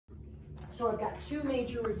So I've got two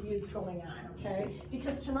major reviews going on, okay?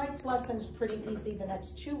 Because tonight's lesson is pretty easy. The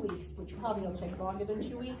next 2 weeks, which probably will take longer than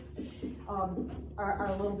 2 weeks, are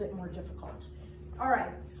a little bit more difficult. All right,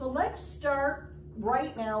 so let's start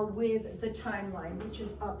right now with the timeline, which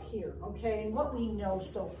is up here, okay? And what we know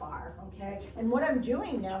so far, okay? And what I'm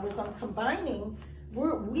doing now is I'm combining,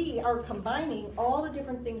 we are combining all the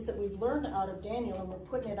different things that we've learned out of Daniel, and we're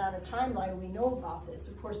putting it on a timeline. We know about this.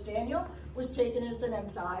 Of course, Daniel was taken as an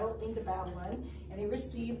exile into Babylon, and he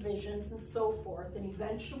received visions and so forth. And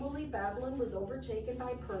eventually, Babylon was overtaken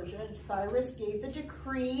by Persia, and Cyrus gave the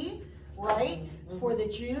decree, right, for the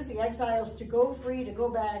Jews, the exiles, to go free, to go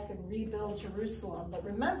back and rebuild Jerusalem. But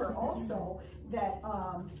remember also that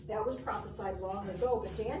that was prophesied long ago,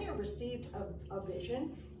 but Daniel received a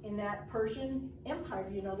vision in that Persian Empire,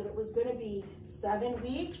 you know, that it was going to be 7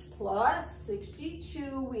 weeks plus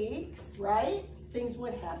 62 weeks, right? Things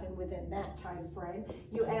would happen within that time frame.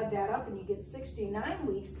 You add that up and you get 69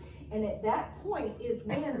 weeks. And at that point is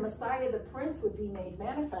when Messiah the Prince would be made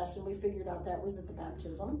manifest. And we figured out that was at the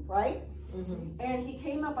baptism, right? And he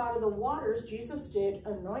came up out of the waters, Jesus did,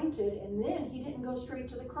 anointed, and then he didn't go straight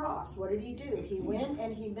to the cross. What did he do? He went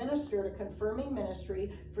and he ministered a confirming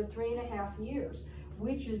ministry for 3.5 years,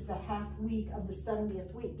 which is the half week of the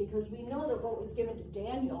 70th week, because we know that what was given to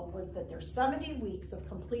Daniel was that there's 70 weeks of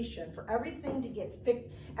completion. For everything to get fixed,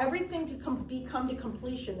 everything to come to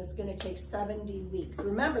completion is going to take 70 weeks.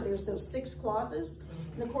 Remember, there's those 6 clauses,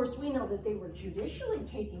 and of course we know that they were judicially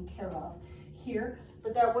taken care of here,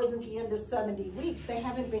 but that wasn't the end of 70 weeks. They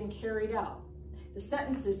haven't been carried out. The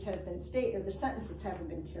sentences have been the sentences haven't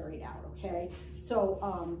been carried out, okay?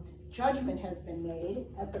 So judgment has been made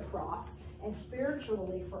at the cross, and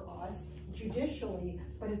spiritually for us, judicially,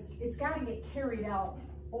 but it's got to get carried out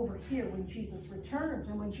over here when Jesus returns.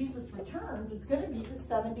 And when Jesus returns, it's going to be the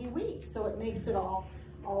 70 weeks. So it makes it all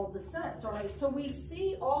the sense. All right, so we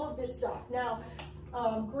see all of this stuff. Now,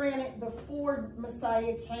 granted, before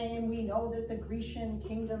Messiah came, we know that the Grecian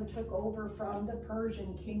kingdom took over from the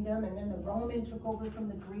Persian kingdom, and then the Roman took over from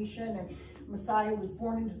the Grecian, and Messiah was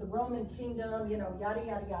born into the Roman kingdom, you know, yada,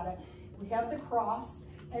 yada, yada. We have the cross,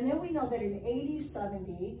 and then we know that in AD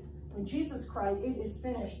 70, when Jesus cried, "It is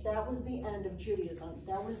finished," that was the end of Judaism.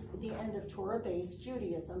 That was the end of Torah-based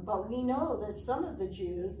Judaism. But we know that some of the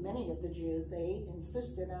Jews, many of the Jews, they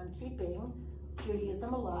insisted on keeping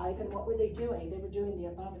Judaism alive. And what were they doing? They were doing the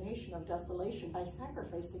abomination of desolation by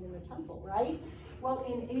sacrificing in the temple, right? Well,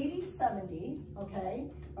 in AD 70, okay,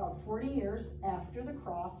 about 40 years after the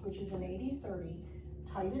cross, which is in AD 30,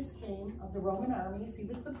 Titus came of the Roman armies. He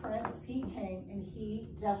was the prince. He came and he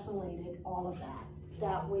desolated all of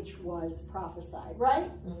that which was prophesied,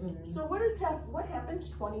 right? So what happens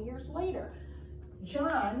 20 years later?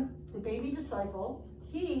 John, the baby disciple,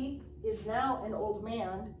 he is now an old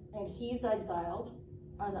man, and he's exiled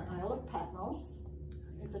on the Isle of Patmos.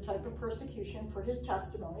 It's a type of persecution for his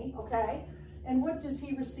testimony, okay? And what does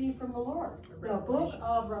he receive from the Lord? The book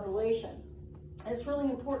of Revelation. And it's really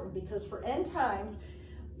important because for end times,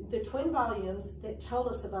 the twin volumes that tell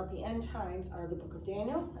us about the end times are the book of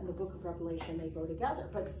Daniel and the book of Revelation. They go together.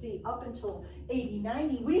 But see, up until AD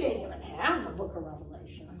 90, we didn't even have the book of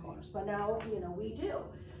Revelation, of course. But now, you know, we do.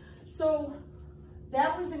 So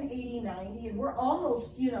that was in AD 90, and we're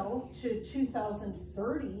almost, you know, to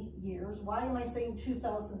 2030 years. Why am I saying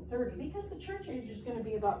 2030? Because the church age is going to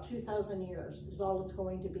be about 2,000 years is all it's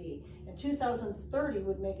going to be. And 2030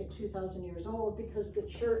 would make it 2,000 years old because the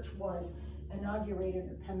church was inaugurated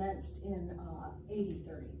or commenced in AD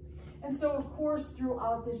 30. And so, of course,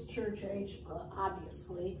 throughout this church age,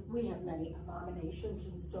 obviously, we have many abominations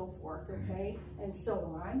and so forth, okay, and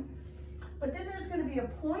so on. But then there's going to be a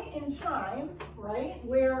point in time, right,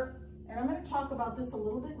 where, and I'm going to talk about this a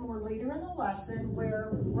little bit more later in the lesson, where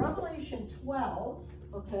Revelation 12,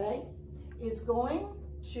 okay, is going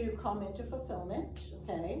to come into fulfillment,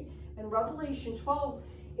 okay, and Revelation 12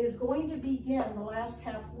 is going to begin the last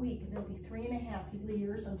half week. There'll be 3.5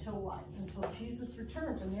 years until what? Until Jesus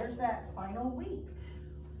returns. And there's that final week.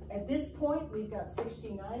 At this point, we've got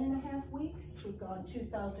 69.5 weeks. We've gone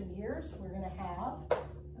 2,000 years. We're going to have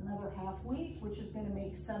another half week, which is going to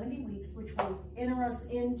make 70 weeks, which will enter us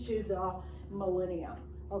into the millennium.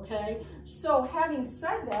 Okay? So having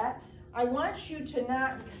said that, I want you to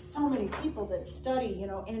not, because so many people that study, you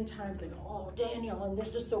know, end times and, oh, Daniel, and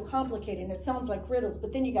this is so complicated, and it sounds like riddles,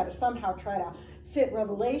 but then you got to somehow try to fit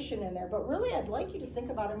Revelation in there. But really, I'd like you to think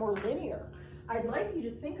about it more linear. I'd like you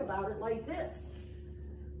to think about it like this.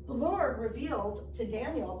 The Lord revealed to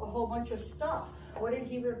Daniel a whole bunch of stuff. What did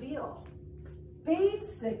he reveal?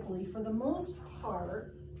 Basically, for the most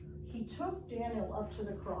part, he took Daniel up to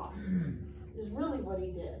the cross, is really what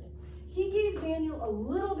he did. He gave Daniel a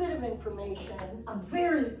little bit of information, a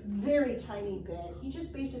very, very tiny bit. He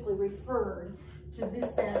just basically referred to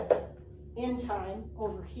this bad end time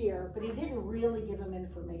over here, but he didn't really give him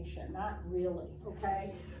information, not really,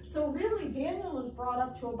 okay? So really, Daniel is brought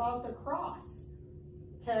up to about the cross,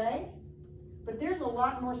 okay? But there's a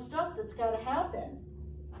lot more stuff that's got to happen.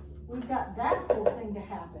 We've got that whole thing to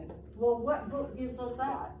happen. Well, what book gives us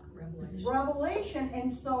that? Revelation.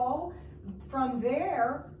 And so from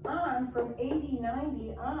there on, from AD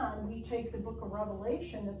 90 on, we take the book of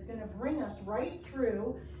Revelation that's going to bring us right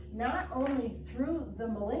through, not only through the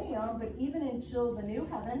millennium, but even until the new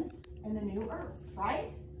heaven and the new earth,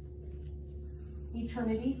 right?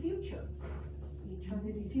 Eternity future.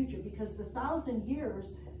 Eternity future, because the 1,000 years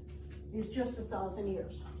is just 1,000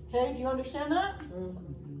 years. Okay, do you understand that?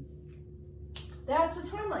 Mm-hmm. That's the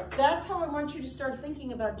timeline. That's how I want you to start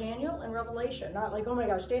thinking about Daniel and Revelation. Not like, oh my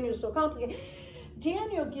gosh, Daniel is so complicated.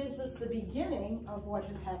 Daniel gives us the beginning of what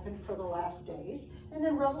has happened for the last days, and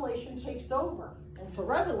then Revelation takes over. And so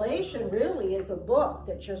Revelation really is a book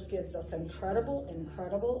that just gives us incredible,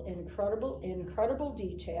 incredible, incredible, incredible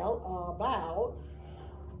detail about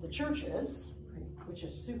the churches, which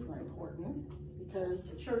is super important because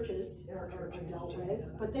the churches are dealt with,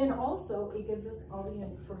 but then also it gives us all the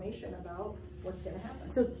information about what's going to happen.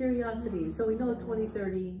 So curiosity. So we know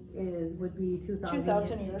 2030 would be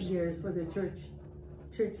 2,000 years for the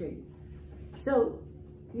church age. So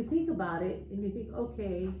you think about it and you think,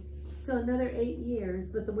 okay, so another 8 years,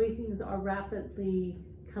 but the way things are rapidly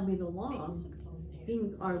coming along,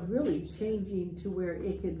 things are really changing to where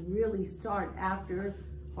it could really start after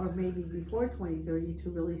or maybe before 2030 to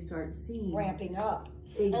really start seeing. Ramping up.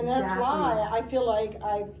 Exactly. And that's why I feel like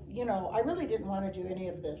I really didn't want to do any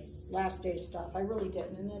of this last day stuff. I really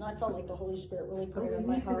didn't. And then I felt like the Holy Spirit really put it in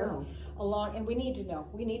my heart along. And we need to know.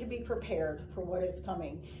 We need to be prepared for what is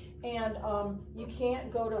coming. And you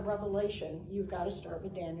can't go to Revelation. You've got to start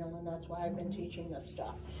with Daniel. And that's why I've been teaching this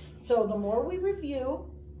stuff. So the more we review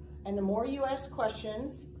and the more you ask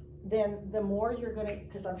questions, then the more you're going to,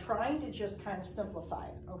 because I'm trying to just kind of simplify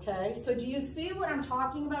it, okay? So do you see what I'm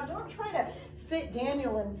talking about? Don't try to fit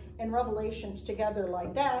Daniel and Revelations together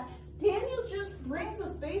like that. Daniel just brings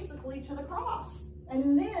us basically to the cross.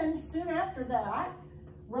 And then soon after that,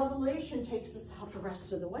 Revelation takes us out the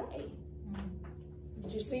rest of the way.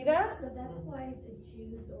 Did you see that? So that's why the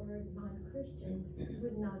Jews or non-Christians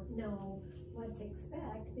would not know what to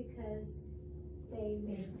expect, because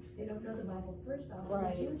they don't know the Bible first off.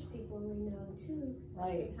 Right. The Jewish people only know too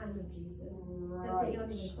Right. the time of Jesus, Right. but they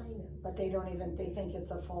don't even claim it. But they think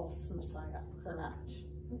it's a false Messiah, correct?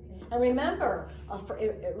 Okay. And remember,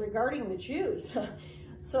 regarding the Jews,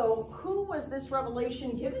 so who was this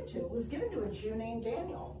revelation given to? It was given to a Jew named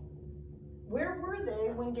Daniel. Where were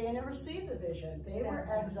they when Daniel received the vision? They were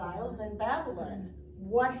exiles in Babylon.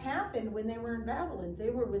 What happened when they were in Babylon? They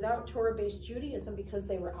were without Torah-based Judaism because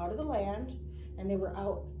they were out of the land and they were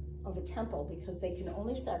out of a temple because they can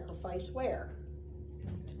only sacrifice where?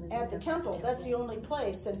 At the temple. That's the only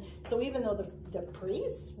place. And so even though the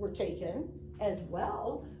priests were taken as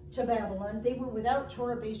well to Babylon, they were without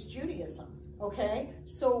Torah-based Judaism. Okay?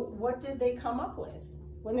 So what did they come up with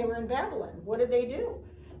when they were in Babylon? What did they do?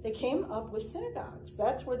 They came up with synagogues.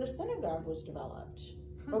 That's where the synagogue was developed.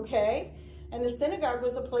 Okay? And the synagogue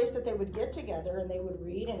was a place that they would get together and they would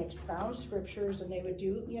read and expound scriptures and they would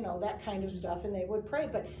do, that kind of stuff, and they would pray.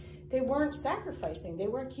 But they weren't sacrificing. They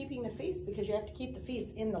weren't keeping the feast, because you have to keep the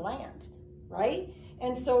feast in the land, right?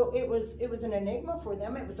 And so it was an enigma for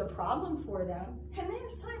them. It was a problem for them. And then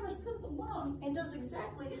Cyrus comes along and does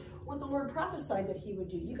exactly what the Lord prophesied that he would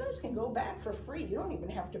do. You guys can go back for free. You don't even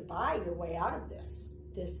have to buy your way out of this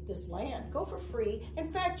land. Go for free.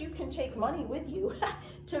 In fact, you can take money with you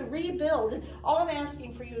to rebuild. All I'm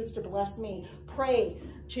asking for you is to bless me. Pray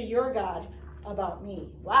to your God about me.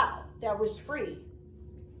 Wow, that was free.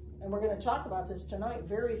 And we're going to talk about this tonight.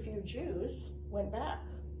 Very few Jews went back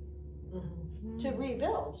to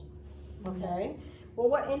rebuild. Okay? Well,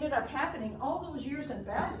 what ended up happening all those years in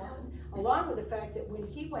Babylon, along with the fact that when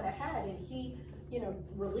he went ahead and he,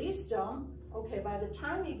 released them, okay, by the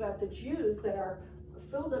time he got the Jews that are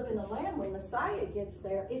filled up in the land when Messiah gets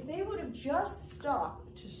there, if they would have just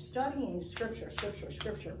stuck to studying scripture,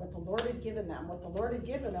 what the Lord had given them,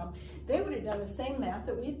 they would have done the same math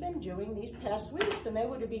that we've been doing these past weeks, and they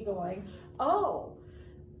would have been going, oh,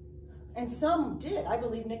 and some did. I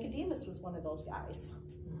believe Nicodemus was one of those guys.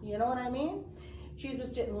 You know what I mean?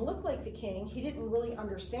 Jesus didn't look like the king. He didn't really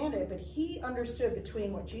understand it, but he understood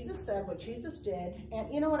between what Jesus said, what Jesus did,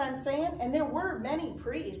 and you know what I'm saying? And there were many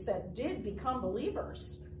priests that did become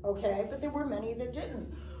believers, okay? But there were many that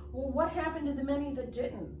didn't. Well, what happened to the many that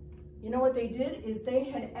didn't? You know what they did is they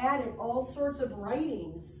had added all sorts of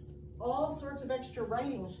writings, all sorts of extra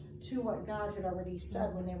writings to what God had already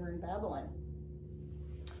said when they were in Babylon.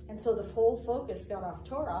 And so the whole focus got off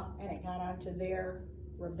Torah and it got onto their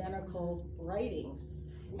rabbinical writings.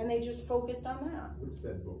 And they just focused on that. What's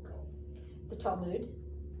that book called? The Talmud.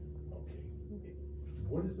 Okay.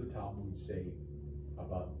 What does the Talmud say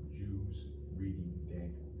about Jews reading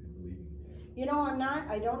Daniel and believing in Daniel? You know,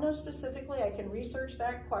 I don't know specifically. I can research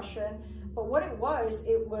that question. But what it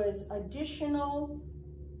was additional,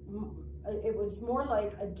 it was more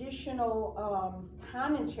like additional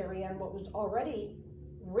commentary on what was already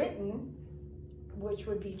written, which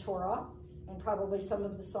would be Torah and probably some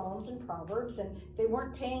of the Psalms and Proverbs. And they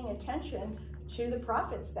weren't paying attention to the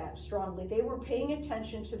prophets that strongly. They were paying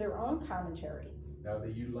attention to their own commentary. Now, are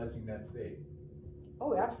they utilizing that today?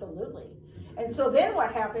 Oh, absolutely. And so then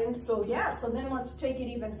what happened? So then let's take it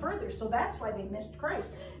even further. So that's why they missed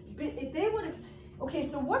Christ. But if they would have, okay,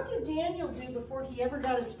 so what did Daniel do before he ever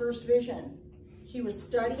got his first vision? He was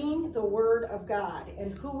studying the Word of God.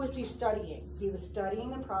 And who was he studying? He was studying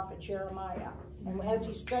the prophet Jeremiah. And as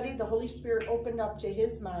he studied, the Holy Spirit opened up to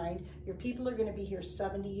his mind, your people are going to be here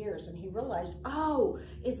 70 years. And he realized, oh,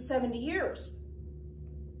 it's 70 years.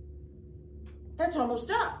 That's almost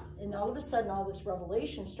up. And all of a sudden, all this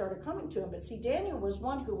revelation started coming to him. But see, Daniel was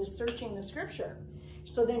one who was searching the scripture.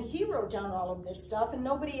 So then he wrote down all of this stuff, and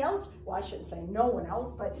nobody else, well, I shouldn't say no one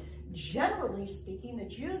else, but generally speaking, the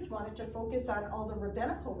Jews wanted to focus on all the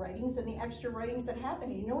rabbinical writings and the extra writings that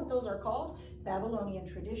happened. You know what those are called? Babylonian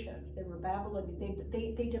traditions. They were Babylonian.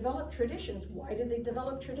 They developed traditions. Why did they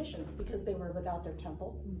develop traditions? Because they were without their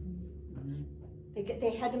temple.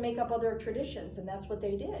 They had to make up other traditions, and that's what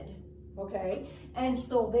they did. Okay, and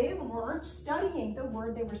so they weren't studying the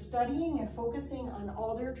Word. They were studying and focusing on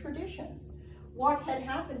all their traditions. What had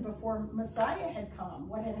happened before Messiah had come?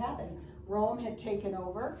 What had happened? Rome had taken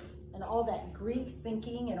over, and all that Greek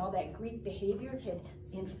thinking and all that Greek behavior had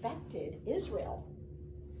infected Israel.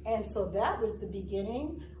 And so that was the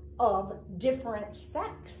beginning of different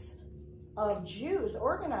sects of Jews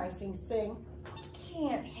organizing, saying, we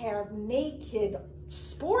can't have naked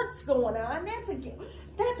sports going on. That's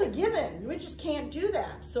a given. We just can't do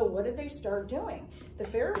that. So what did they start doing? The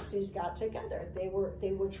Pharisees got together. They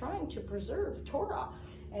were trying to preserve Torah.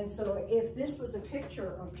 And so if this was a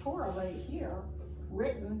picture of Torah right here,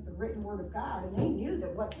 written, the written word of God, and they knew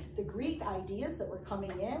that what the Greek ideas that were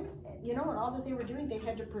coming in, you know, and all that they were doing, they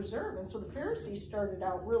had to preserve. And so the Pharisees started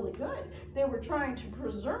out really good. They were trying to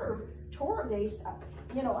preserve Torah-based,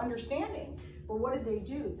 understanding. But what did they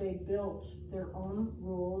do? They built their own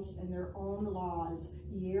rules and their own laws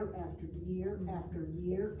year after year after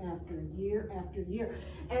year after year after year.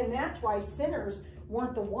 And that's why sinners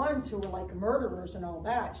weren't the ones who were like murderers and all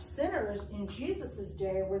that. Sinners in Jesus's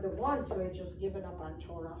day were the ones who had just given up on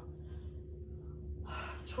Torah.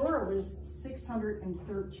 Torah was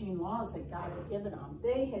 613 laws that God had given them.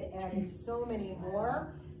 They had added so many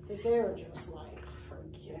more that they were just like,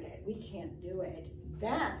 forget it, we can't do it.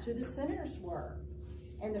 That's who the sinners were.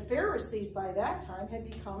 And the Pharisees by that time had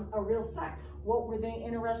become a real sect. What were they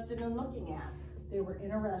interested in looking at? They were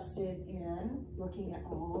interested in looking at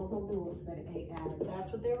all the rules that they added.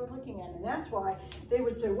 That's what they were looking at. And that's why they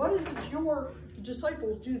would say, what is it your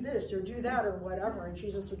disciples do this or do that or whatever? And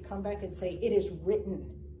Jesus would come back and say, it is written.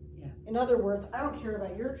 Yeah. In other words, I don't care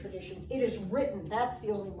about your traditions. It is written. That's the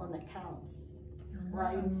only one that counts.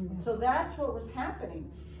 Right? So that's what was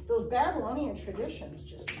happening. Those Babylonian traditions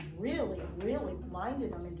just really, really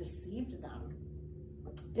blinded them and deceived them.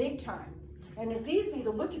 Big time. And it's easy to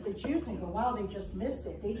look at the Jews and go, wow, they just missed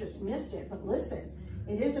it. They just missed it. But listen,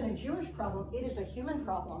 it isn't a Jewish problem. It is a human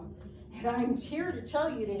problem. And I'm here to tell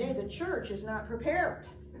you today, the church is not prepared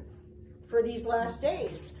for these last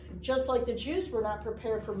days. Just like the Jews were not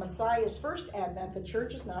prepared for Messiah's first advent, the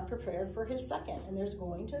church is not prepared for his second. And there's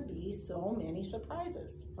going to be so many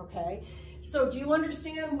surprises, okay? So do you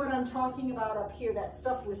understand what I'm talking about up here? That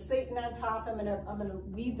stuff with Satan on top, I'm gonna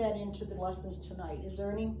weave that into the lessons tonight. Is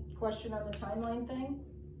there any question on the timeline thing?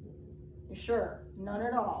 You sure? None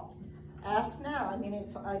at all. Ask now. I mean,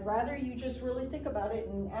 I'd rather you just really think about it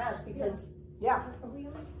and ask because, yeah. Are we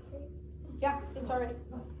on? Yeah, it's all right.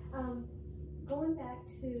 Going back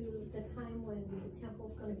to the time when the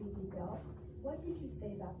temple's going to be rebuilt, what did you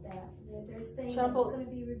say about that? They're saying Temple, it's going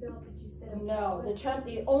to be rebuilt, but you said no.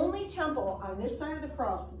 The only temple on this side of the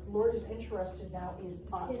cross that the Lord is interested now is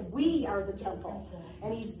us. We are the temple,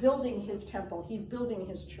 and He's building His temple. He's building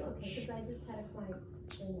His church. Because I just had a client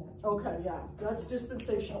say that. Okay, yeah, that's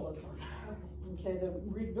dispensationalism. Okay, the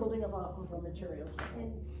rebuilding of a material.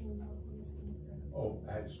 And what was I going to say? Oh,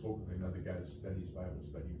 I had spoken with another guy that studies Bible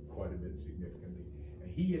study quite a bit significantly,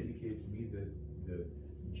 and he indicated to me that the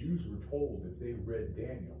Jews were told if they read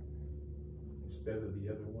Daniel instead of the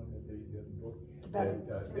other one, the other book,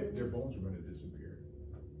 that their bones were going to disappear.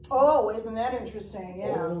 Oh, isn't that interesting?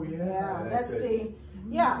 Yeah. Oh, yeah. Let's see.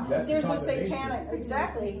 Yeah, That's there's the a satanic,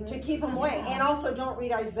 exactly, to keep them away. And also don't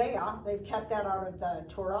read Isaiah. They've kept that out of the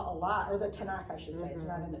Torah a lot, or the Tanakh, I should say. It's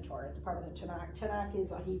not in the Torah, it's part of the Tanakh. Tanakh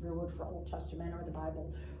is a Hebrew word for Old Testament or the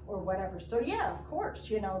Bible or whatever. So yeah, of course,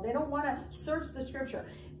 you know, they don't want to search the scripture.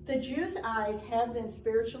 The Jews' eyes have been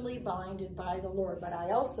spiritually blinded by the Lord, but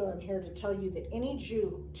I also am here to tell you that any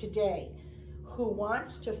Jew today who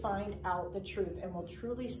wants to find out the truth and will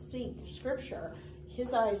truly seek scripture,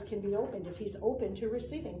 his eyes can be opened if he's open to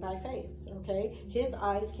receiving by faith, okay? His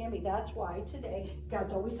eyes can be. That's why today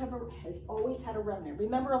God's has always had a remnant.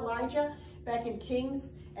 Remember Elijah back in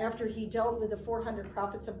Kings, after he dealt with the 400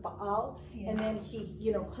 prophets of Baal, and then he,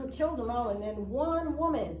 you know, killed them all, and then one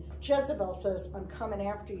woman, Jezebel, says, I'm coming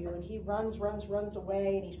after you, and he runs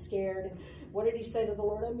away, and he's scared, and what did he say to the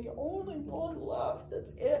Lord? I'm the only one left.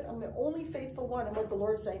 That's it. I'm the only faithful one. And what the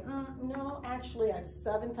Lord say? No, actually, I have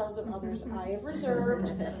 7,000 others I have reserved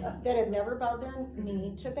that have never bowed their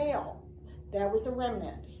knee to Baal. That was a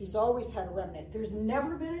remnant. He's always had a remnant. There's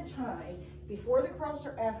never been a time before the cross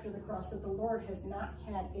or after the cross that the Lord has not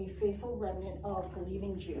had a faithful remnant of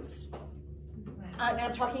believing Jews. I'm now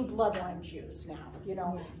talking bloodline Jews now, you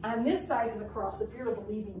know. On this side of the cross, if you're a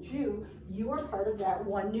believing Jew, you are part of that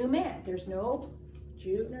one new man. There's no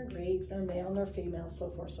Jew, nor Greek, nor male, nor female, so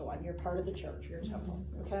forth, so on. You're part of the church, you're a temple.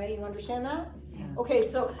 Okay, you understand that? Yeah. Okay,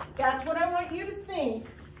 so that's what I want you to think.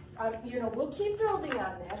 You know, we'll keep building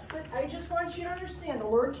on this, but I just want you to understand the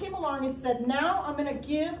Lord came along and said, now I'm going to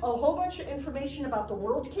give a whole bunch of information about the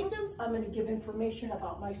world kingdoms. I'm going to give information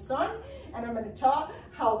about my son, and I'm going to talk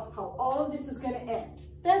how all of this is going to end.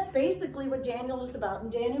 That's basically what Daniel is about,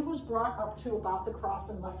 and Daniel was brought up to about the cross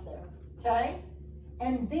and left there, okay?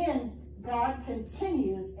 And then God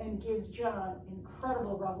continues and gives John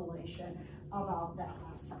incredible revelation about that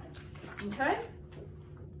last time, okay?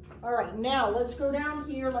 All right, now let's go down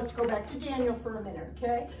here. Let's go back to Daniel for a minute,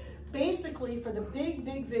 okay? Basically, for the big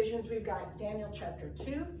visions, we've got Daniel chapter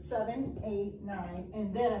 2, 7, 8, 9.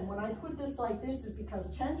 And then when I put this like this is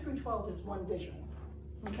because 10 through 12 is one vision,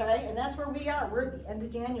 okay? And that's where we are. We're at the end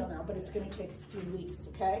of Daniel now, but it's going to take us a few weeks,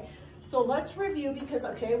 okay? So let's review because,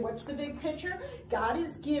 okay, what's the big picture? God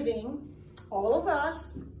is giving all of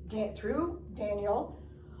us, through Daniel,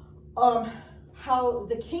 how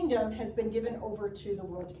the kingdom has been given over to the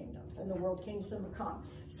world kingdoms, and the world kingdoms will come.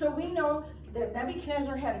 So we know that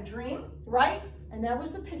Nebuchadnezzar had a dream, right? And that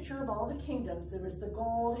was the picture of all the kingdoms. There was the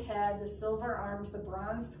gold head, the silver arms, the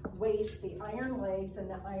bronze waist, the iron legs, and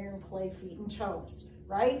the iron clay feet and toes,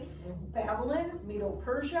 right? Babylon,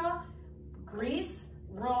 Medo-Persia, Greece,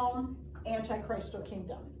 Rome, Antichristo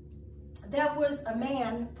kingdom. That was a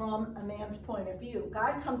man from a man's point of view.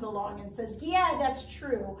 God comes along and says, yeah, that's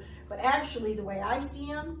true, but actually the way I see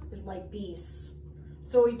him is like beasts.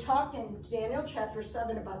 So he talked in Daniel chapter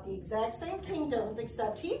 7 about the exact same kingdoms,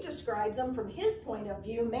 except he describes them from his point of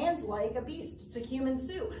view. Man's like a beast. It's a human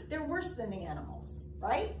zoo. They're worse than the animals,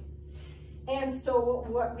 right? And so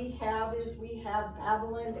what we have is we have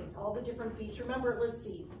Babylon, all the different beasts. Remember, let's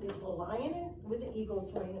see, there was a lion with an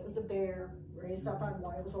eagle's wing. It was a bear raised up on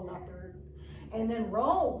one. It was a leopard. And then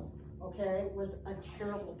Rome, okay, was a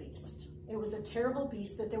terrible beast. It was a terrible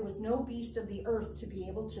beast that there was no beast of the earth to be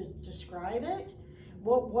able to describe it.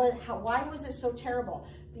 Why was it so terrible?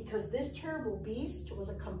 Because this terrible beast was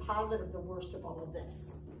a composite of the worst of all of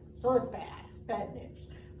this. So it's bad news.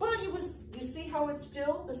 But it was, you see how it's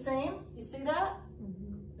still the same? You see that?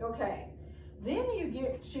 Okay. Then you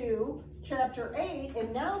get to chapter 8,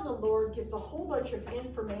 and now the Lord gives a whole bunch of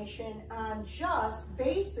information on just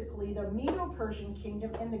basically the Medo-Persian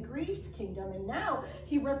kingdom and the Greece kingdom. And now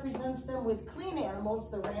he represents them with clean animals,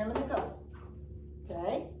 the ram and the goat.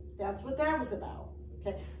 Okay? That's what that was about.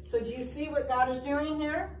 Okay? So do you see what God is doing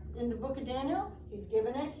here in the book of Daniel? He's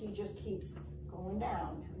given it. He just keeps going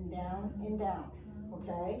down and down and down.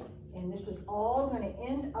 Okay? And this is all going to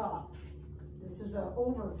end up. This is an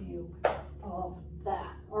overview of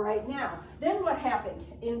that. All right, now, then what happened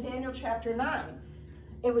in Daniel chapter 9?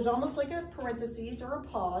 It was almost like a parenthesis or a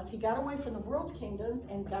pause. He got away from the world kingdoms,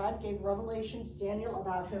 and God gave revelation to Daniel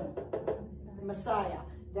about whom? The Messiah.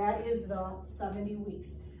 That is the 70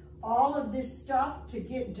 weeks. All of this stuff to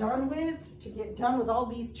get done with all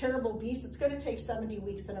these terrible beasts, it's going to take 70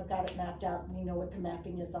 weeks, and I've got it mapped out, and you know what the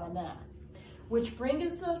mapping is on that. Which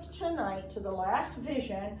brings us tonight to the last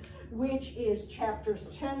vision, which is chapters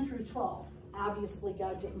 10 through 12. obviously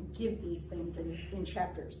God didn't give these things in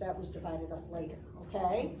chapters. That was divided up later,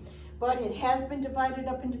 okay? But it has been divided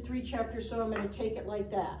up into 3 chapters, so I'm going to take it like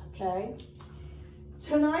that, okay?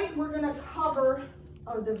 Tonight we're going to cover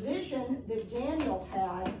the vision that Daniel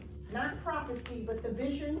had, not prophecy, but the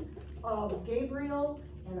vision of Gabriel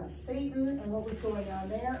and of Satan and what was going on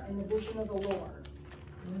there, and the vision of the Lord.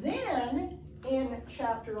 Then, in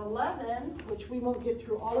chapter 11, which we won't get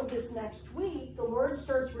through all of this next week, the Lord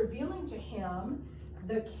starts revealing to him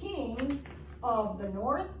the kings of the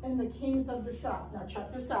north and the kings of the south. Now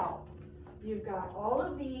check this out. You've got all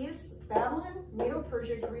of these: Babylon,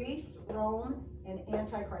 Medo-Persia, Greece, Rome, and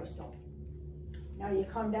Antichristdom. Now you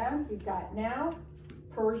come down, you've got now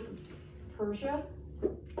Persia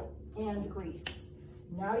and Greece.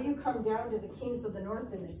 Now you come down to the kings of the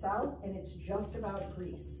north and the south, and it's just about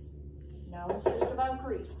Greece. Now it's just about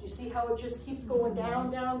Greece. Do you see how it just keeps going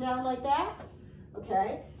down, down, down like that?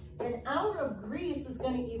 Okay. And out of Greece is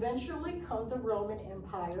going to eventually come the Roman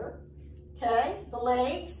Empire. Okay. The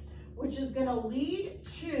legs, which is going to lead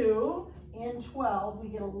to, in 12, we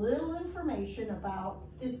get a little information about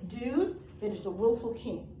this dude that is a willful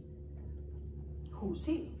king. Who's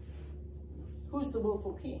he? Who's the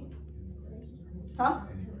willful king? Huh?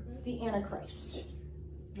 The Antichrist,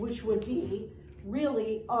 which would be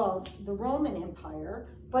really of the Roman Empire,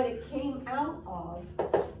 but it came out of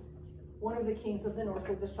one of the kings of the north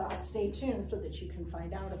or the south. Stay tuned so that you can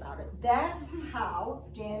find out about it. That's how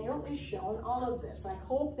Daniel is shown all of this. I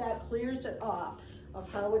hope that clears it up of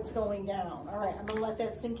how it's going down. All right, I'm going to let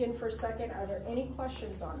that sink in for a second. Are there any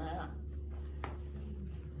questions on that?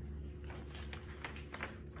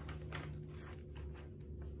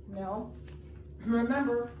 No?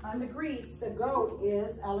 Remember, on the Greece, the goat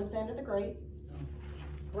is Alexander the Great,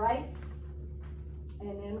 right?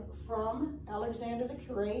 And then from Alexander the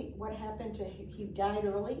Great, what happened to him? He died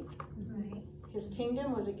early. Right. His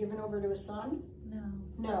kingdom, was it given over to his son? No.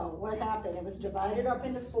 No. What happened? It was divided up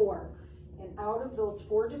into 4. And out of those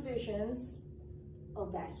 4 divisions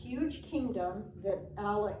of that huge kingdom that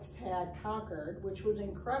Alex had conquered, which was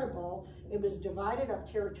incredible, it was divided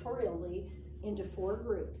up territorially into 4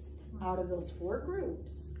 groups. Out of those 4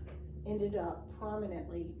 groups, ended up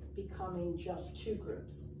prominently becoming just 2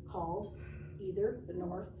 groups, called either the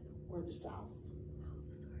north or the south.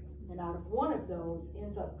 And out of one of those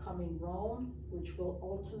ends up coming Rome, which will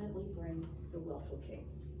ultimately bring the willful king.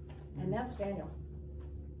 And that's Daniel.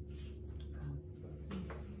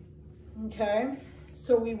 Okay,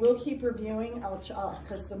 so we will keep reviewing,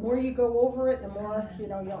 because the more you go over it, the more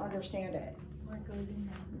you'll understand it. What goes in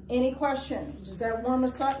that? Any questions? Does that warm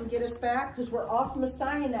us up and get us back? Because we're off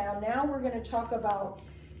Messiah now. Now we're going to talk about,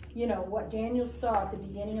 what Daniel saw at the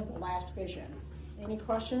beginning of the last vision. Any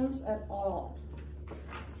questions at all?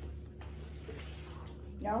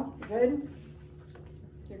 No? You're good?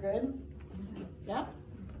 You're good? Yeah?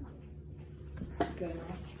 Good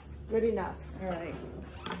enough. Good enough. All right.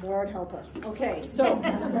 Lord help us. Okay, so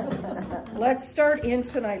let's start in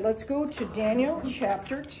tonight. Let's go to Daniel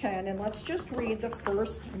chapter 10, and let's just read the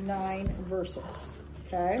first 9 verses.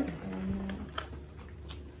 Okay?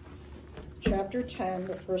 Chapter 10,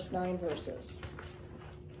 the first 9 verses.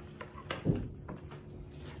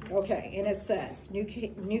 Okay, and it says, New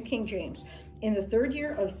King James, in the 3rd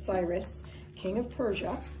year of Cyrus, king of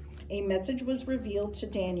Persia, a message was revealed to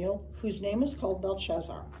Daniel, whose name was called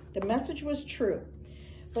Belshazzar. The message was true,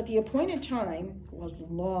 but the appointed time was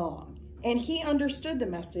long. And he understood the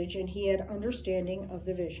message, and he had understanding of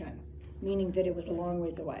the vision, meaning that it was a long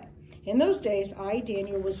ways away. In those days, I,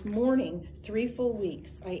 Daniel, was mourning 3 full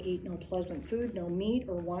weeks. I ate no pleasant food, no meat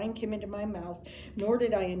or wine came into my mouth, nor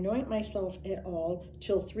did I anoint myself at all,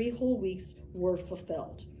 till 3 whole weeks were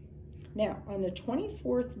fulfilled. Now, on the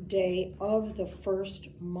 24th day of the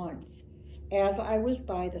 1st month, as I was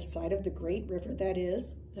by the side of the great river, that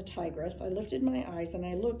is, the Tigris, I lifted my eyes, and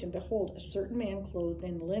I looked, and behold, a certain man clothed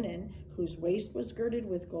in linen, whose waist was girded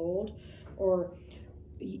with gold, or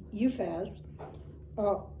Uphaz,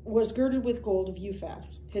 was girded with gold of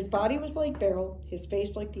Uphaz. His body was like beryl, his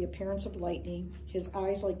face like the appearance of lightning, his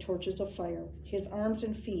eyes like torches of fire, his arms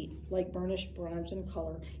and feet like burnished bronze in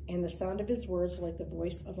color, and the sound of his words like the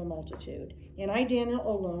voice of a multitude. And I, Daniel,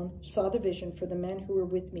 alone saw the vision, for the men who were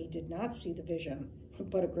with me did not see the vision.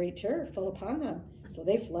 But a great terror fell upon them, so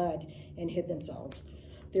they fled and hid themselves.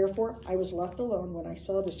 Therefore, I was left alone when I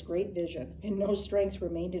saw this great vision, and no strength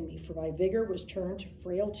remained in me, for my vigor was turned to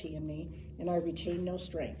frailty in me, and I retained no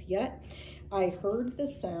strength. Yet I heard the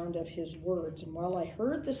sound of his words, and while I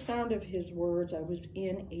heard the sound of his words, I was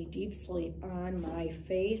in a deep sleep on my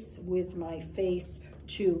face, with my face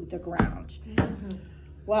to the ground.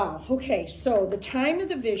 Wow, okay, so the time of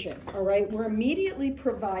the vision, all right, we're immediately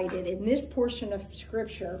provided in this portion of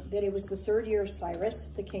scripture that it was the 3rd year of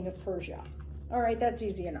Cyrus, the king of Persia. All right, that's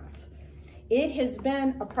easy enough. It has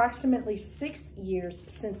been approximately 6 years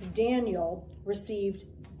since Daniel received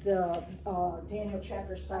the Daniel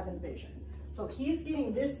chapter 7 vision. So he's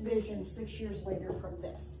getting this vision 6 years later from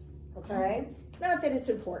this, okay? Not that it's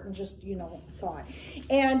important, just, you know, thought.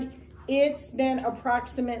 And it's been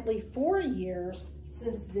approximately 4 years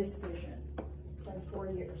since this vision. It's been 4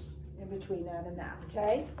 years in between that and that,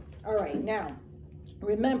 okay? All right, now,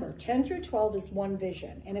 remember, 10 through 12 is one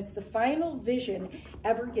vision, and it's the final vision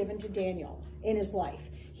ever given to Daniel in his life.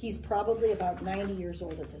 He's probably about 90 years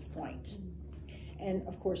old at this point. And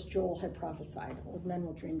of course, Joel had prophesied, old men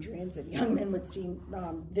will dream dreams and young men would see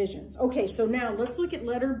visions. Okay, so now let's look at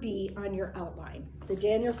letter B on your outline, the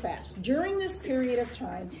Daniel fast. During this period of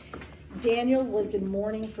time, Daniel was in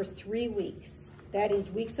mourning for 3 weeks. That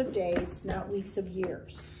is weeks of days, not weeks of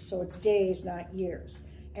years. So it's days, not years.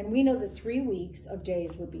 And we know that 3 weeks of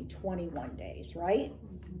days would be 21 days, right?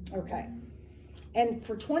 Okay. And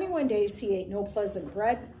for 21 days, he ate no pleasant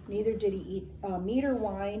bread, neither did he eat meat or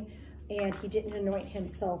wine, and he didn't anoint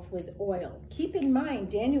himself with oil. Keep in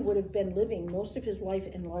mind, Daniel would have been living most of his life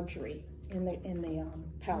in luxury in the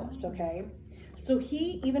palace, okay? So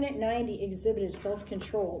he, even at 90, exhibited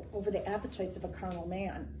self-control over the appetites of a carnal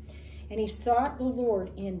man. And he sought the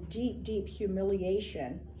Lord in deep, deep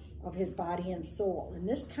humiliation of his body and soul. And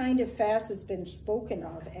this kind of fast has been spoken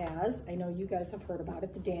of as, I know you guys have heard about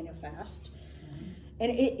it, the Daniel fast.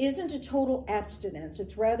 And it isn't a total abstinence.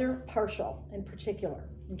 It's rather partial and particular.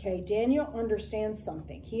 Okay, Daniel understands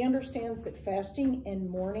something. He understands that fasting and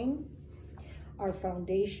mourning are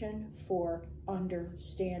foundation for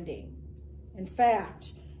understanding. In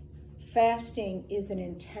fact, fasting is an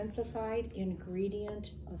intensified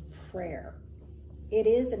ingredient of prayer. It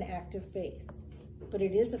is an act of faith, but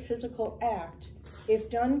it is a physical act, if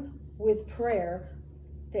done with prayer,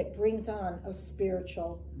 that brings on a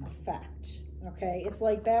spiritual effect. Okay, it's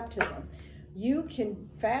like baptism. You can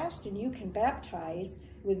fast and you can baptize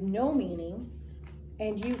with no meaning,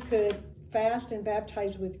 and you could fast and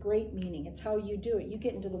baptize with great meaning. It's how you do it. You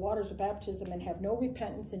get into the waters of baptism and have no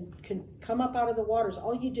repentance and can come up out of the waters.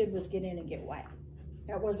 All you did was get in and get wet.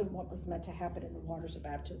 That wasn't what was meant to happen in the waters of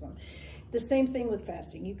baptism. The same thing with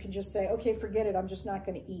fasting. You can just say, okay, forget it. I'm just not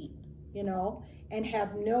going to eat, you know, and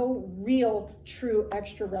have no real, true,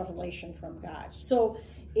 extra revelation from God. So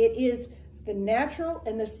it is the natural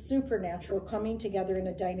and the supernatural coming together in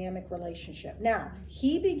a dynamic relationship. Now,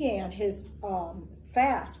 he began his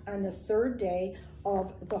fast on the 3rd day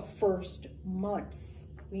of the 1st month.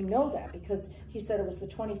 We know that because he said it was the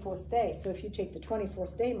 24th day. So if you take the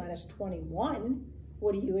 24th day minus 21,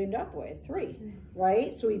 what do you end up with? 3,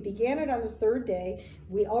 right? So he began it on the 3rd day.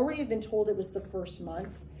 We already have been told it was the 1st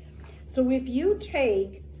month. So if you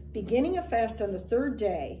take beginning a fast on the 3rd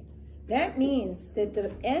day, that means that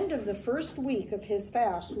the end of the 1st week of his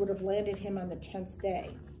fast would have landed him on the 10th day.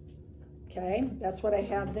 Okay, that's what I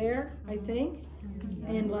have there, I think,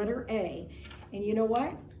 in letter A. And you know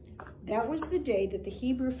what? That was the day that the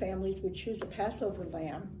Hebrew families would choose a Passover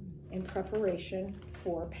lamb in preparation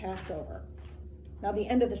for Passover. Now, the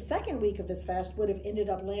end of the 2nd week of his fast would have ended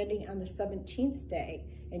up landing on the 17th day.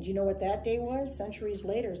 And you know what that day was? Centuries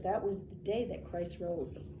later, that was the day that Christ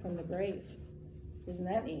rose from the grave. Isn't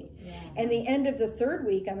that neat? Yeah. And the end of the 3rd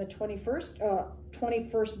week on the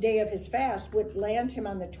 21st day of his fast would land him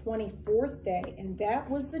on the 24th day. And that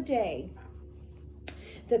was the day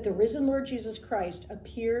that the risen Lord Jesus Christ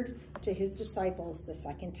appeared to his disciples the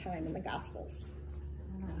 2nd time in the Gospels.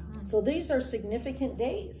 So these are significant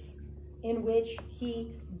days in which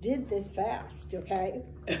he did this fast, okay?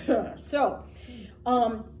 So,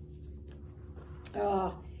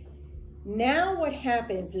 now what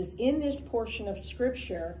happens is in this portion of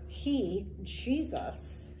scripture,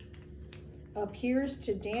 Jesus, appears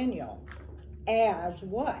to Daniel as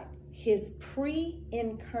what? His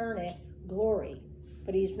pre-incarnate glory.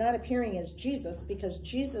 But he's not appearing as Jesus because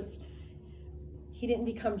he didn't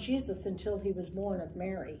become Jesus until he was born of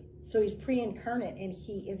Mary. So he's pre-incarnate and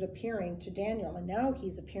he is appearing to Daniel. And now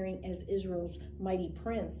he's appearing as Israel's mighty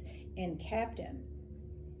prince and captain.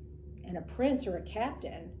 And a prince or a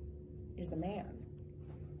captain is a man.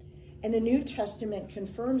 And the New Testament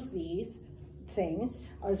confirms these things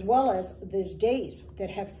as well as these days that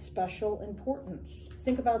have special importance.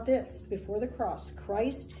 Think about this. Before the cross,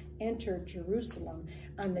 Christ entered Jerusalem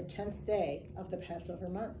on the 10th day of the Passover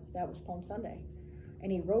month. That was Palm Sunday.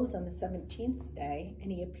 And he rose on the 17th day,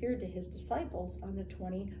 and he appeared to his disciples on the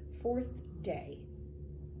 24th day.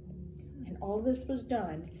 And all this was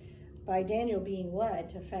done by Daniel being led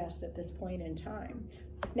to fast at this point in time.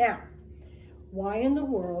 Now, why in the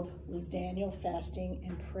world was Daniel fasting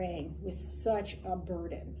and praying with such a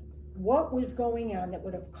burden? What was going on that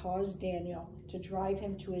would have caused Daniel to drive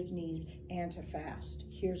him to his knees and to fast?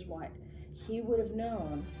 Here's what. He would have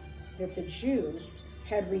known that the Jews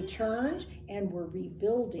had returned and were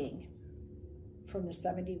rebuilding from the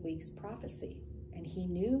 70 weeks prophecy. And he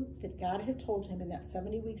knew that God had told him in that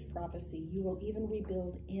 70 weeks prophecy, you will even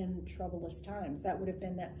rebuild in troublous times. That would have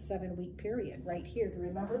been that 7-week period right here. Do you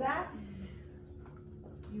remember that?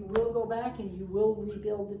 You will go back and you will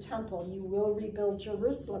rebuild the temple. You will rebuild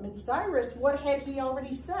Jerusalem. And Cyrus, what had he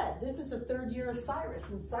already said? This is the 3rd year of Cyrus.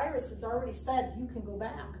 And Cyrus has already said, you can go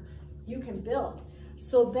back. You can build.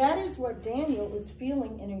 So that is what Daniel was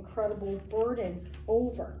feeling an incredible burden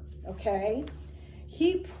over, okay?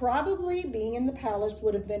 He probably, being in the palace,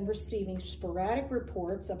 would have been receiving sporadic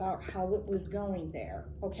reports about how it was going there,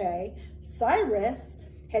 okay? Cyrus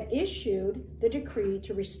had issued the decree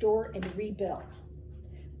to restore and rebuild.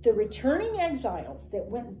 The returning exiles that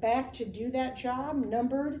went back to do that job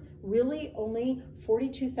numbered really only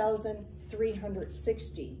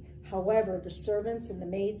 42,360. However, the servants and the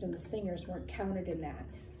maids and the singers weren't counted in that.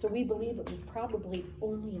 So we believe it was probably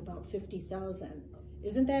only about 50,000.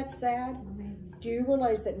 Isn't that sad? Do you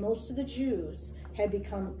realize that most of the Jews had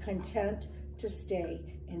become content to stay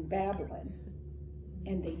in Babylon?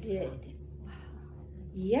 And they did.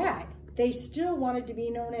 Yet, they still wanted to be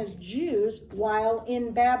known as Jews while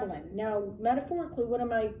in Babylon. Now, metaphorically, what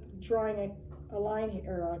am I drawing a line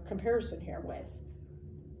here, or a comparison here with?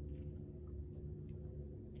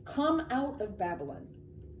 Come out of Babylon.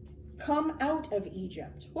 Come out of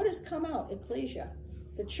Egypt. What does come out? Ecclesia.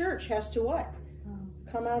 The church has to what?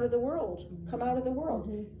 Come out of the world. Come out of the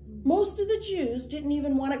world. Most of the Jews didn't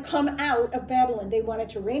even want to come out of Babylon. They wanted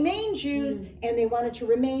to remain Jews, and they wanted to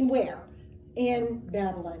remain where? In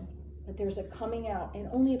Babylon. But there's a coming out, and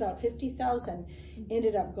only about 50,000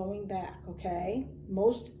 ended up going back, okay?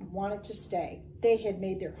 Most wanted to stay. They had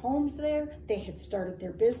made their homes there. They had started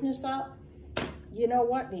their business up. You know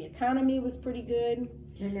what? The economy was pretty good.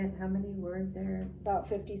 And then how many were there? About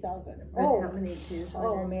 50,000. Oh, how many Jews were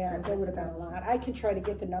oh there? Man, there would have been a lot. I could try to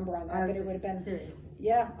get the number on that, but it would have been, curious.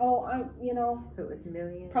 yeah. Oh, If it was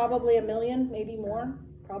millions? probably 1 million, maybe more,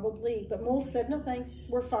 probably. But most said, no thanks,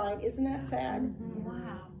 we're fine. Isn't that sad?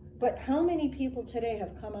 Wow. But how many people today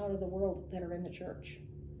have come out of the world that are in the church?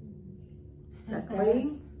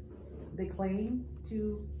 They claim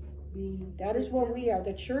to be. That is what we are.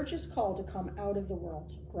 The church is called to come out of the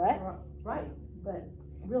world, correct? Right, but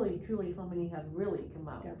really, truly, how many have really come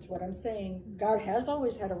out? That's what I'm saying. God has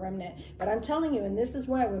always had a remnant. But I'm telling you, and this is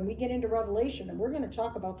why when we get into Revelation, and we're going to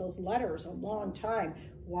talk about those letters a long time,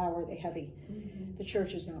 wow, are they heavy. The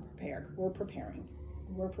church is not prepared. We're preparing.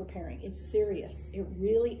 We're preparing. It's serious. It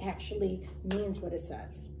really actually means what it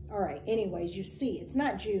says. All right. Anyways, you see, it's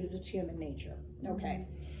not Jews, it's human nature. Okay.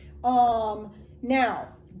 Now,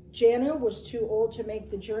 Daniel was too old to make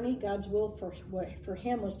the journey. God's will for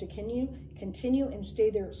him was to continue and stay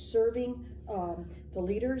there serving the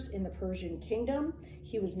leaders in the Persian kingdom.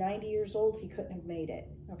 He was 90 years old. He couldn't have made it.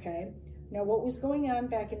 Okay. Now, what was going on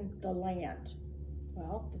back in the land?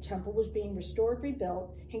 Well, the temple was being restored,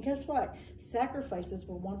 rebuilt, and guess what? Sacrifices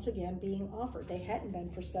were once again being offered. They hadn't been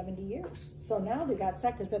for 70 years. So now they got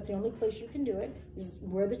sacrifices. That's the only place you can do it, is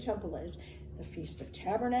where the temple is. The Feast of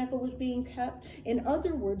Tabernacle was being kept. In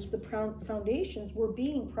other words, the foundations were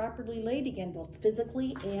being properly laid again, both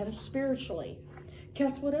physically and spiritually.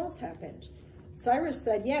 Guess what else happened? Cyrus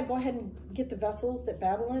said, yeah, go ahead and get the vessels that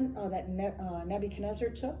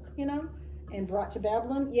Nebuchadnezzar took, and brought to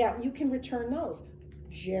Babylon. Yeah, you can return those.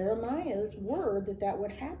 Jeremiah's word that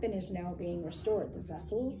would happen is now being restored. The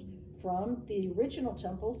vessels from the original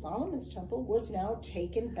temple, Solomon's temple, was now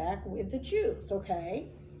taken back with the Jews, okay?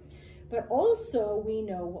 But also we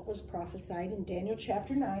know what was prophesied in Daniel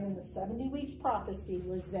chapter 9 in the 70 weeks prophecy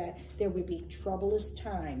was that there would be troublous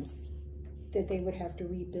times that they would have to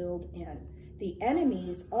rebuild in. The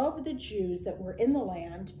enemies of the Jews that were in the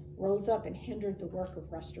land rose up and hindered the work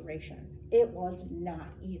of restoration. It was not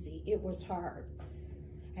easy. It was hard.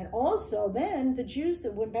 And also then the Jews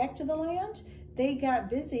that went back to the land, they got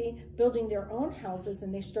busy building their own houses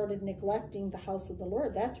and they started neglecting the house of the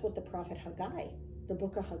Lord. That's what the prophet Haggai, the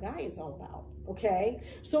book of Haggai, is all about, okay?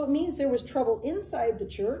 So it means there was trouble inside the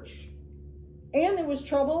church and there was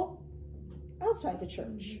trouble outside the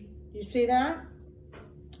church. You see that?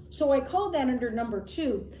 So I call that under number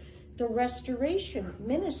 2, the restoration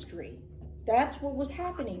ministry. That's what was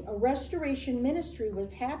happening. A restoration ministry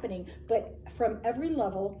was happening, but from every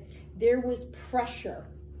level, there was pressure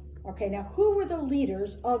Okay, now who were the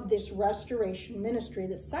leaders of this restoration ministry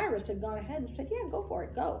that Cyrus had gone ahead and said, yeah, go for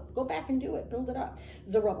it, go back and do it, build it up?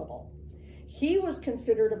 Zerubbabel. He was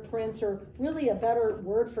considered a prince, or really a better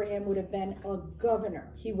word for him would have been a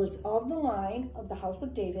governor. He was of the line of the house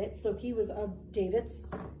of David, so he was of David's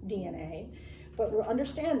DNA. But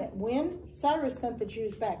understand that when Cyrus sent the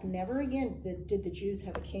Jews back, never again did the Jews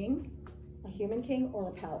have a king, a human king, or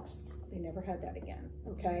a palace. They never had that again,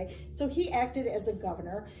 okay? So he acted as a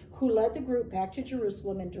governor who led the group back to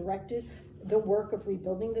Jerusalem and directed the work of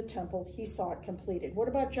rebuilding the temple. He saw it completed. What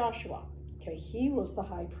about Joshua? Okay, he was the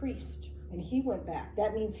high priest, and he went back.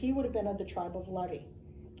 That means he would have been of the tribe of Levi.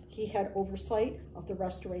 He had oversight of the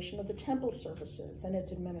restoration of the temple services and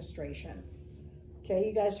its administration. Okay,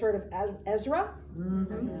 you guys heard of Ezra?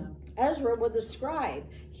 Mm-hmm. Yeah. Ezra was a scribe.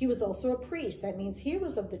 He was also a priest. That means he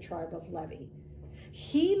was of the tribe of Levi.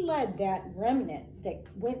 He led that remnant that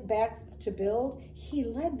went back to build. He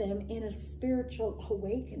led them in a spiritual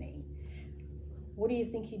awakening. What do you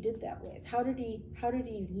think he did that with? How did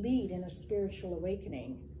he lead in a spiritual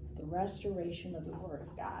awakening? The restoration of the Word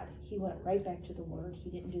of God. He went right back to the Word. He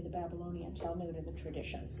didn't do the Babylonian Talmud and the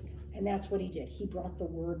traditions. And that's what he did. He brought the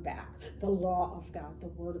Word back, the law of God, the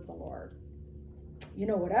Word of the Lord. You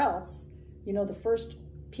know what else? You know the first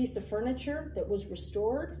piece of furniture that was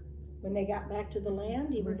restored when they got back to the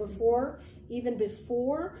land, even before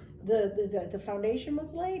the foundation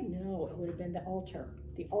was laid? No, it would have been the altar.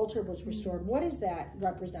 The altar was restored. What does that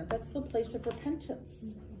represent? That's the place of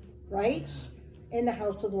repentance, right? In the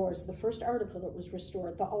house of the Lord. It's the first article that was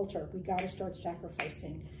restored, the altar. We got to start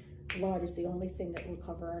sacrificing. Blood is the only thing that will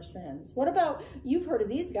cover our sins. What about, you've heard of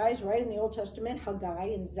these guys, right, in the Old Testament, Haggai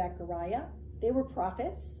and Zechariah. They were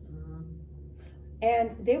prophets.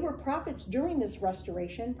 And they were prophets during this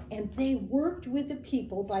restoration, and they worked with the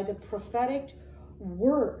people by the prophetic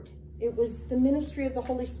word. It was the ministry of the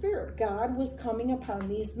Holy Spirit. God was coming upon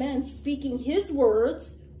these men, speaking his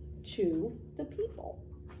words to the people.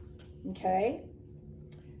 Okay?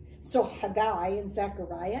 So Haggai and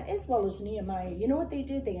Zechariah, as well as Nehemiah, you know what they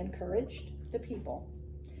did? They encouraged the people.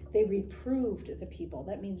 They reproved the people.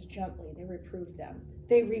 That means gently. They reproved them.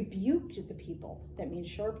 They rebuked the people. That means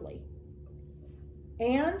sharply.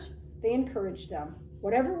 And they encouraged them.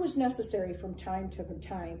 Whatever was necessary from time to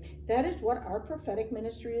time. That is what our prophetic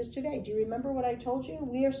ministry is today. Do you remember what I told you?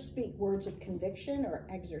 We are speak words of conviction or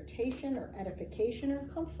exhortation or edification or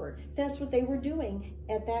comfort. That's what they were doing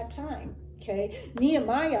at that time. Okay,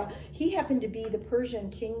 Nehemiah, he happened to be the Persian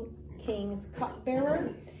king's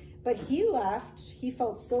cupbearer, but he left. He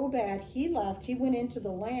felt so bad. He left. He went into the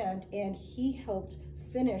land and he helped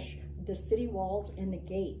finish the city walls and the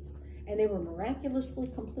gates. And they were miraculously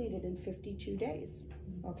completed in 52 days.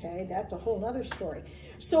 Okay, that's a whole nother story.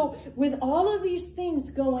 So with all of these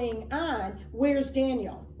things going on, where's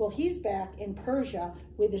Daniel? Well, he's back in Persia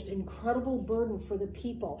with this incredible burden for the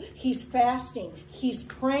people. He's fasting. He's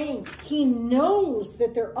praying. He knows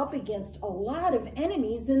that they're up against a lot of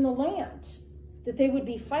enemies in the land that they would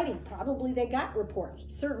be fighting. Probably they got reports.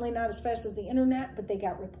 Certainly not as fast as the internet, but they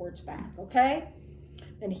got reports back, okay?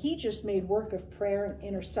 And he just made work of prayer and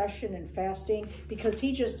intercession and fasting because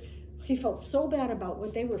he felt so bad about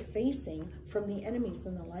what they were facing from the enemies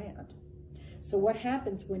in the land. So what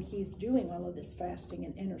happens when he's doing all of this fasting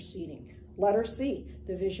and interceding? Letter C,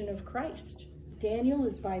 the vision of Christ. Daniel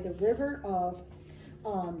is by the river of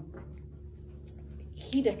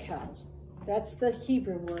Hiddekel. That's the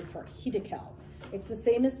Hebrew word for Hiddekel. It's the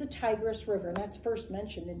same as the Tigris River, and that's first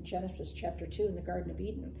mentioned in Genesis chapter 2 in the Garden of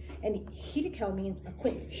Eden. And Hiddekel means a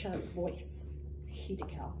quick, sharp voice.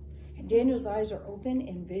 Hiddekel. And Daniel's eyes are open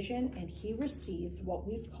in vision, and he receives what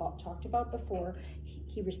we've talked about before.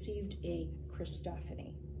 He received a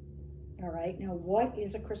Christophany. All right, now what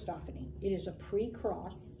is a Christophany? It is a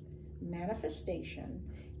pre-cross manifestation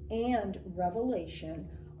and revelation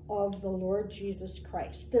of the Lord Jesus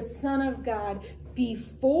Christ, the Son of God,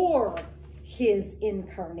 before his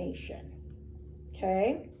incarnation.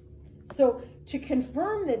 Okay? So to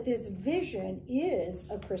confirm that this vision is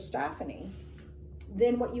a Christophany,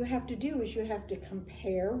 then what you have to do is you have to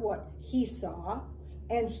compare what he saw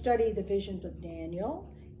and study the visions of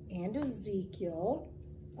Daniel and Ezekiel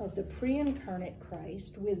of the pre-incarnate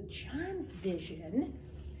Christ with John's vision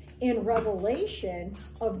in Revelation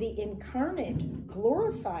of the incarnate,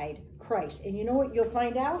 glorified Christ. And you know what you'll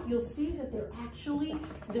find out? You'll see that they're actually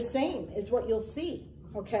the same is what you'll see,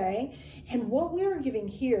 okay? And what we're giving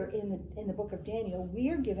here in the book of Daniel, we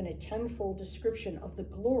are given a tenfold description of the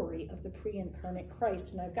glory of the pre-incarnate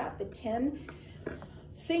Christ. And I've got the 10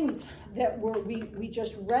 things that we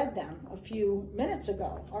just read them a few minutes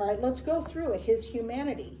ago. All right, let's go through it. His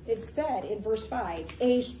humanity. It said in verse 5,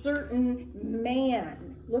 a certain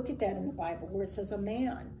man. Look at that in the Bible where it says a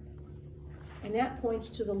man. And that points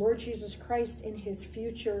to the Lord Jesus Christ in his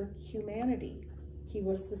future humanity. He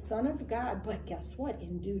was the Son of God, but guess what?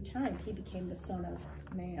 In due time, he became the Son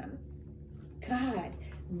of Man. God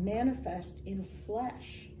manifest in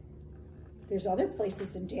flesh. There's other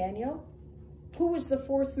places in Daniel. Who was the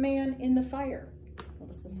fourth man in the fire? It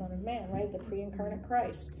was the Son of Man, right? The pre-incarnate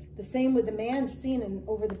Christ. The same with the man seen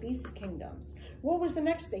over the beast kingdoms. What was the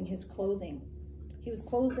next thing? His clothing. He was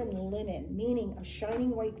clothed in linen, meaning a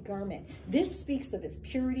shining white garment. This speaks of his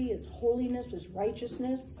purity, his holiness, his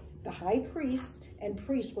righteousness. The high priests and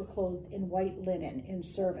priests were clothed in white linen in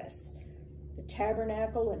service. The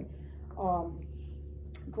tabernacle and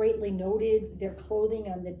greatly noted their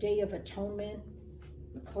clothing on the Day of Atonement,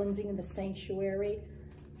 the cleansing of the sanctuary.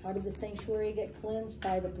 How did the sanctuary get cleansed?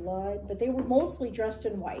 By the blood. But they were mostly dressed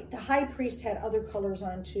in white. The high priest had other colors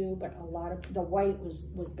on too, but a lot of the white was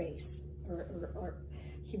base. Or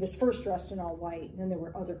he was first dressed in all white, and then there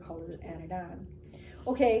were other colors added on.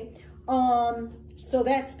 Okay, so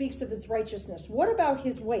that speaks of his righteousness. What about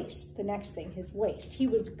his waist? The next thing, his waist. He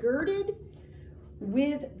was girded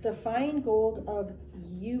with the fine gold of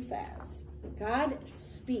Uphaz. God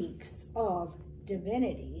speaks of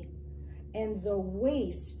divinity, and the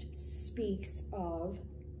waist speaks of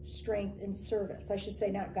strength and service. I should say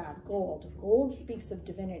not God, gold. Gold speaks of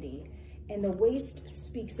divinity, and the waist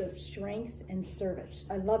speaks of strength and service.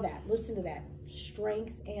 I love that. Listen to that.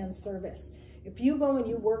 Strength and service. If you go and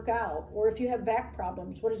you work out, or if you have back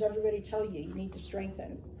problems, what does everybody tell you? You need to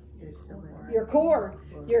strengthen your core.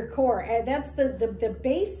 Your core. And that's the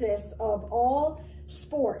basis of all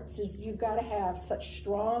sports, is you've got to have such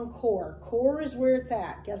strong core. Core is where it's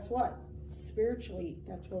at. Guess what? Spiritually,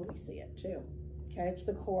 that's where we see it too. Okay, it's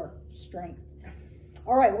the core, strength.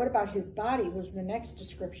 All right, what about his body was the next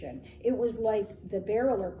description. It was like the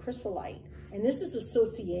beryl or chrysolite, and this is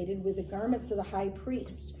associated with the garments of the high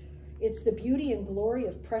priest. It's the beauty and glory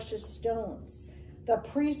of precious stones. The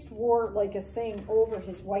priest wore like a thing over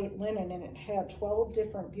his white linen, and it had 12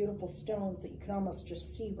 different beautiful stones that you can almost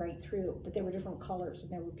just see right through, but they were different colors and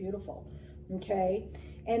they were beautiful, okay?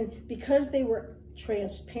 And because they were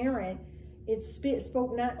transparent, it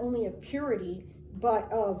spoke not only of purity,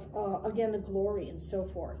 but of, again, the glory and so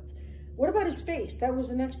forth. What about his face? That was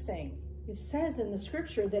the next thing. It says in the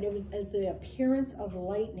scripture that it was as the appearance of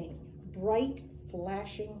lightning, bright,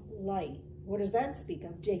 flashing light. What does that speak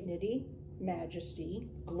of? Dignity, majesty,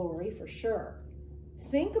 glory, for sure.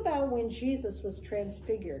 Think about when Jesus was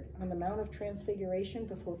transfigured on the Mount of Transfiguration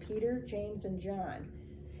before Peter, James, and John.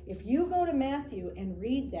 If you go to Matthew and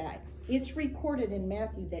read that, it's recorded in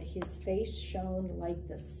Matthew that his face shone like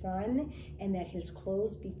the sun and that his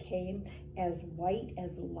clothes became as white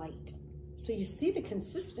as light. So you see the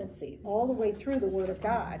consistency all the way through the Word of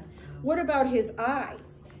God. What about his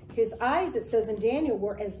eyes? His eyes, it says in Daniel,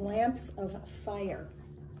 were as lamps of fire.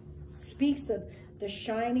 Speaks of the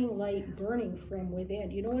shining light burning from within.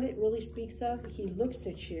 You know what it really speaks of? He looks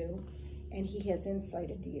at you and he has insight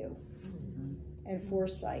into you. And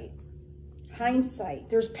foresight. Hindsight.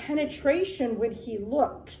 There's penetration when he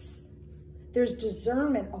looks. There's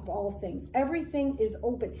discernment of all things. Everything is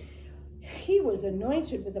open. He was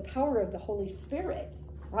anointed with the power of the Holy Spirit,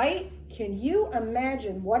 right? Can you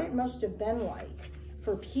imagine what it must have been like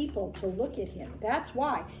for people to look at him? That's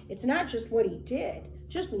why. It's not just what he did.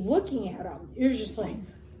 Just looking at him, you're just like,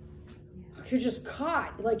 you're just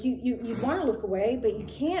caught. Like you want to look away, but you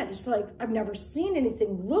can't. It's like, I've never seen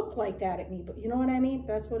anything look like that at me. But you know what I mean?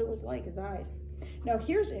 That's what it was like, his eyes. Now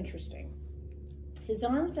here's interesting. His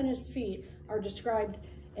arms and his feet are described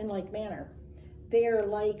in like manner. They are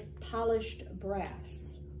like polished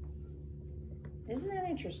brass. Isn't that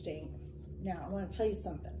interesting? Now I want to tell you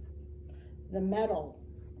something. The metal,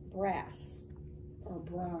 brass, or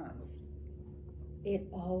bronze, it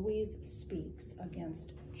always speaks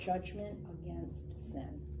against judgment against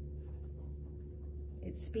sin.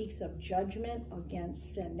 It speaks of judgment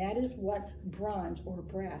against sin. That is what bronze or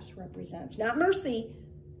brass represents. Not mercy.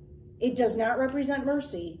 It does not represent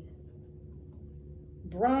mercy.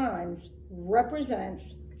 Bronze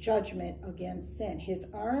represents judgment against sin. His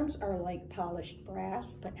arms are like polished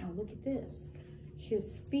brass, but now look at this.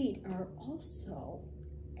 His feet are also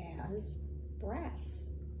as brass.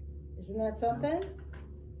 Isn't that something?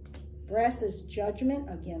 Brass is judgment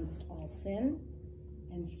against all sin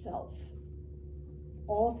and self.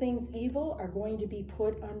 All things evil are going to be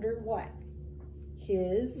put under what?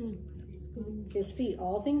 His feet.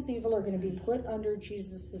 All things evil are going to be put under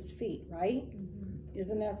Jesus's feet, right?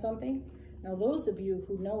 Isn't that something? Now, those of you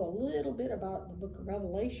who know a little bit about the book of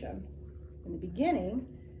Revelation, in the beginning,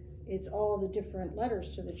 it's all the different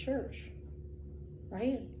letters to the church,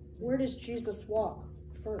 right? Where does Jesus walk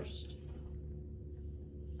first?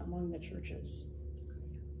 Among the churches.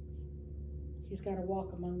 He's got to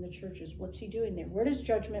walk among the churches. What's he doing there? Where does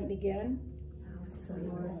judgment begin?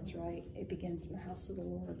 That's right. It begins in the house of the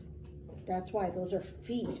Lord. That's why those are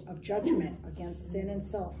feet of judgment against sin and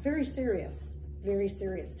self. Very serious. Very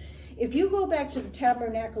serious. If you go back to the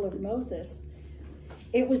tabernacle of Moses,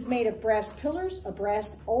 it was made of brass pillars, a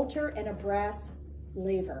brass altar, and a brass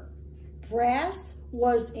laver. Brass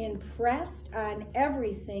was impressed on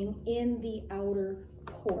everything in the outer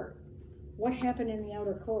court. What happened in the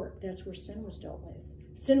outer court? That's where sin was dealt with.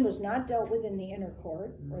 Sin was not dealt with in the inner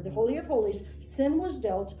court or the Holy of Holies. Sin was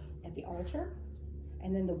dealt at the altar,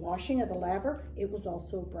 and then the washing of the laver. It was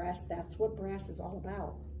also brass. That's what brass is all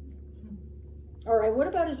about. All right, what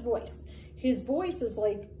about his voice? His voice is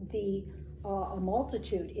like a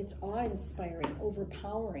multitude. It's awe-inspiring,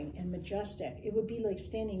 overpowering, and majestic. It would be like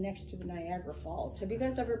standing next to the Niagara Falls. Have you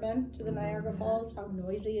guys ever been to the Niagara Falls? How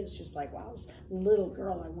noisy. It's just like, wow, I was a little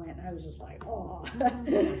girl. I went, I was just like, oh,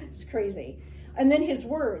 it's crazy. And then his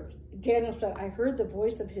words. Daniel said, I heard the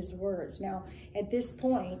voice of his words. Now, at this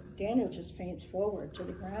point, Daniel just faints forward to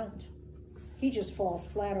the ground. He just falls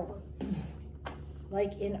flat over,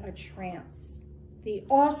 like in a trance. The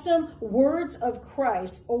awesome words of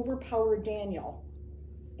Christ overpowered Daniel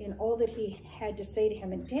in all that he had to say to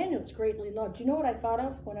him. And Daniel's greatly loved. You know what I thought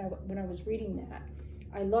of when I was reading that?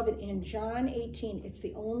 I love it. In John 18, it's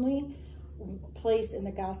the only place in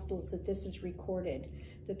the Gospels that this is recorded,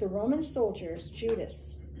 that the Roman soldiers,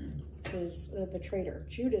 Judas, was the traitor.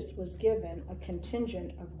 Judas was given a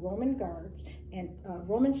contingent of Roman guards and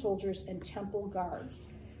Roman soldiers and temple guards.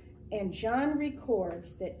 And John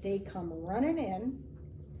records that they come running in,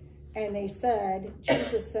 and they said,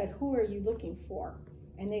 Jesus said, who are you looking for?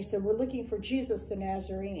 And they said, we're looking for Jesus the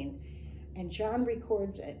Nazarene. And John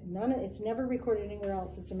records it. It's never recorded anywhere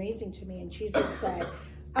else. It's amazing to me. And Jesus said,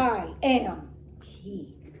 I am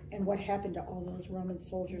he. And what happened to all those Roman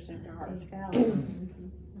soldiers and guards?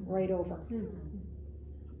 Right over.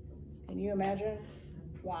 Can you imagine?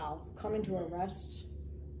 Wow. Coming to arrest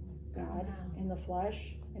God in the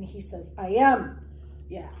flesh. And he says, I am.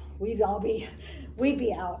 Yeah, we'd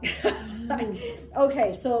be out.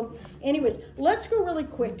 Okay, so anyways, let's go really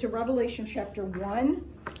quick to Revelation chapter 1.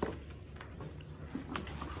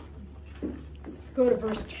 Let's go to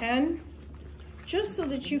verse 10. Just so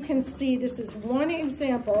that you can see, this is one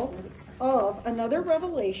example of another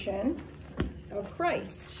revelation of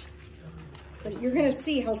Christ. But you're going to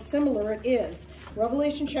see how similar it is.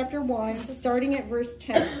 Revelation chapter 1, starting at verse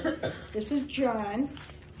 10. This is John,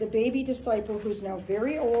 the baby disciple who's now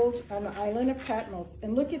very old on the island of Patmos.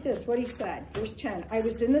 And look at this, what he said. Verse 10, I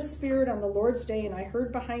was in the Spirit on the Lord's day, and I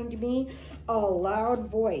heard behind me a loud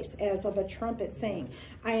voice as of a trumpet saying,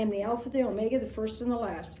 I am the Alpha, the Omega, the first and the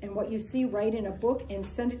last. And what you see, write in a book and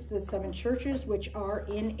send it to the 7 churches which are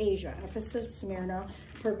in Asia, Ephesus, Smyrna,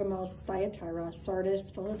 Pergamos, Thyatira, Sardis,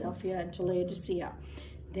 Philadelphia, and to Laodicea.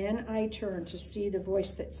 Then I turned to see the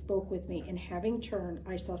voice that spoke with me, and having turned,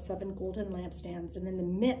 I saw 7 golden lampstands, and in the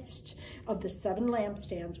midst of the 7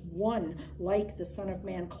 lampstands, one like the Son of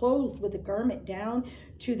Man, clothed with a garment down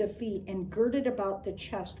to the feet, and girded about the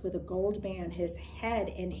chest with a gold band. His head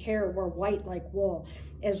and hair were white like wool,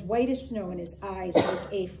 as white as snow, and his eyes like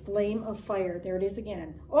a flame of fire. There it is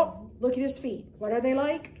again. Oh, look at his feet. What are they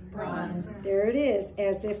like? Bronze. There it is,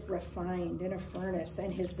 as if refined in a furnace,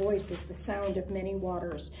 and his voice is the sound of many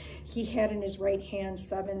waters. He had in his right hand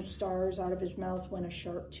 7 stars. Out of his mouth went a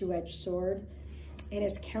sharp 2-edged sword, and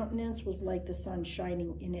his countenance was like the sun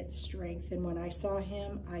shining in its strength. And when I saw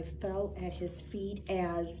him, I fell at his feet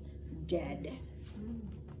as dead.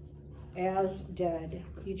 As dead.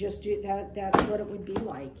 You just do that. That's what it would be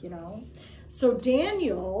like, you know. So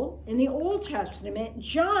Daniel in the Old Testament,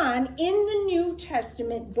 John in the New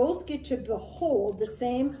Testament, both get to behold the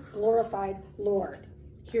same glorified Lord.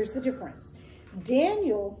 Here's the difference.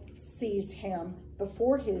 Daniel sees him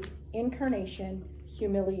before his incarnation,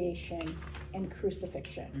 humiliation, and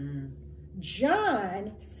crucifixion.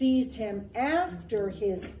 John sees him after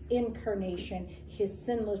his incarnation, his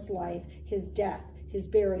sinless life, his death, his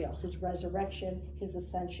burial, his resurrection, his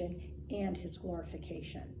ascension, and his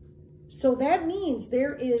glorification. So that means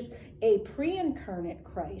there is a pre-incarnate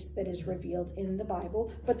Christ that is revealed in the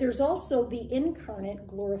Bible, but there's also the incarnate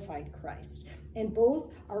glorified Christ. And both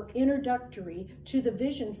are introductory to the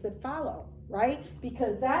visions that follow, right?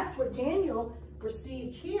 Because that's what Daniel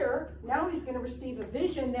received here, now he's going to receive a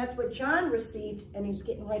vision. That's what John received, and he's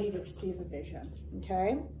getting ready to receive a vision.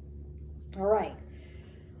 Okay? All right.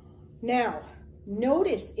 Now,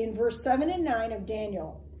 notice in verse 7 and 9 of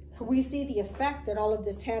Daniel, we see the effect that all of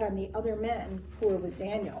this had on the other men who were with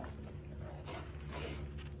Daniel.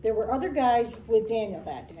 There were other guys with Daniel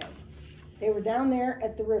that day. They were down there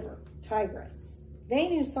at the river, Tigris. They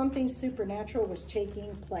knew something supernatural was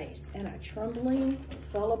taking place, and a trembling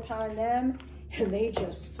fell upon them, and they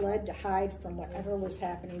just fled to hide from whatever was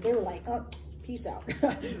happening. They were like, oh, peace out.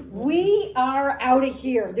 We are out of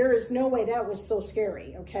here. There is no way. That was so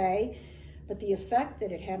scary, okay? But the effect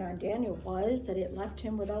that it had on Daniel was that it left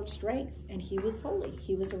him without strength, and he was holy.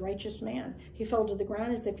 He was a righteous man. He fell to the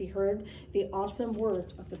ground as if he heard the awesome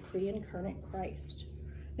words of the pre-incarnate Christ.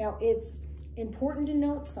 Now, it's important to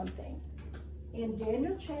note something. In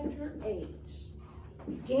Daniel chapter 8,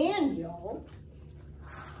 Daniel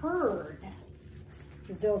heard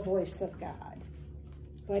the voice of God.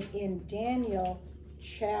 But in Daniel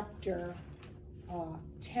chapter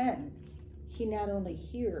 10, he not only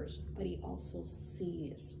hears, but he also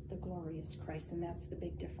sees the glorious Christ, and that's the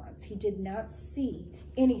big difference. He did not see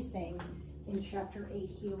anything in chapter 8.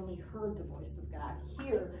 He only heard the voice of God.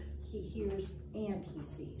 Here, he hears and he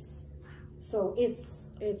sees. So it's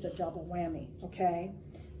a double whammy, okay?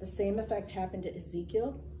 The same effect happened to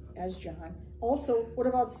Ezekiel as John. Also, what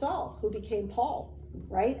about Saul, who became Paul,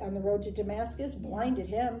 right? On the road to Damascus, blinded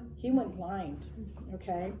him. He went blind,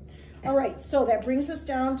 okay? All right, so that brings us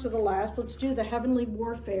down to the last. Let's do the heavenly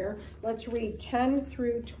warfare. Let's read 10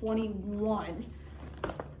 through 21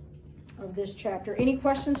 of this chapter. Any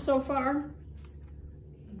questions so far?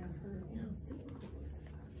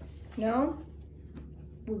 No?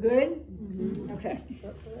 We're good? Mm-hmm. Okay.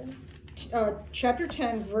 Chapter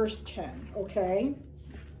 10, verse 10, okay?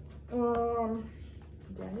 Daniel?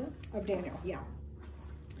 Of Daniel, yeah.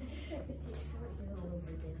 I could take short and all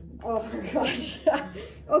over them. Oh my gosh.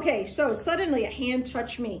 Okay, so suddenly a hand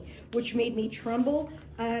touched me, which made me tremble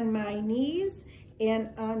on my knees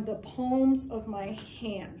and on the palms of my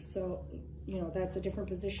hands. So, that's a different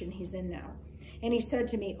position he's in now. And he said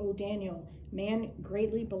to me, O Daniel, man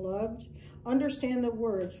greatly beloved, understand the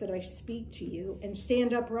words that I speak to you and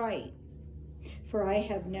stand upright, for I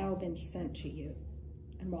have now been sent to you.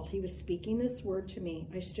 And while he was speaking this word to me,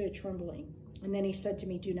 I stood trembling. And then he said to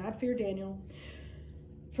me, do not fear, Daniel,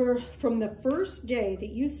 for from the first day that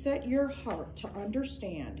you set your heart to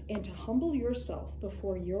understand and to humble yourself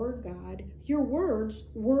before your God, your words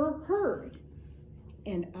were heard.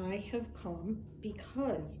 And I have come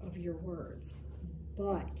because of your words.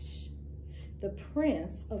 But the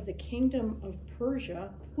prince of the kingdom of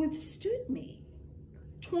Persia withstood me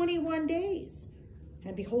 21 days.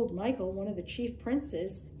 And behold, Michael, one of the chief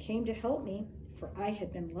princes, came to help me, for I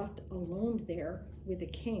had been left alone there with the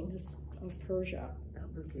kings of Persia.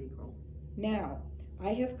 That was Gabriel. Now,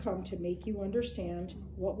 I have come to make you understand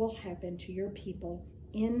what will happen to your people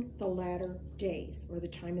in the latter days, or the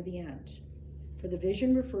time of the end. For the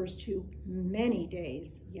vision refers to many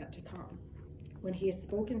days yet to come. When he had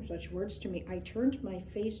spoken such words to me, I turned my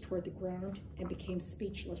face toward the ground and became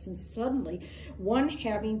speechless. And suddenly, one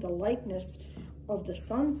having the likeness of the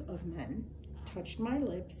sons of men touched my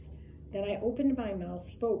lips. Then I opened my mouth,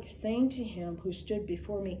 spoke, saying to him who stood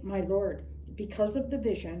before me, my Lord, because of the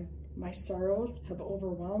vision, my sorrows have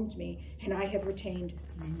overwhelmed me, and I have retained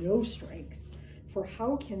no strength. For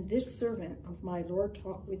how can this servant of my Lord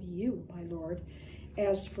talk with you, my Lord?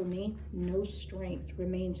 As for me, no strength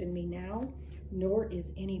remains in me now, nor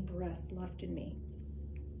is any breath left in me.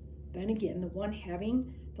 Then again, the one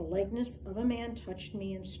having the likeness of a man touched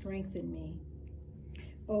me and strengthened me.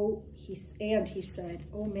 He said,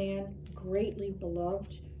 O man, greatly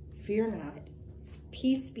beloved, fear not.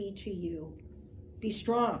 Peace be to you. Be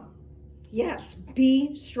strong. Yes,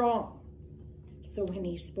 be strong. So when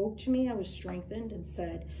he spoke to me, I was strengthened and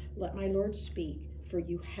said, let my Lord speak, for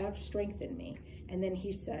you have strengthened me. And then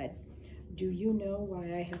he said, do you know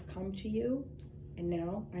why I have come to you? And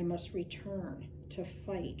now I must return to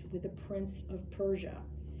fight with the prince of Persia.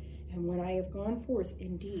 And when I have gone forth,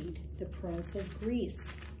 indeed, the prince of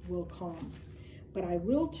Greece will come. But I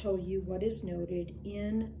will tell you what is noted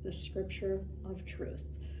in the scripture of truth.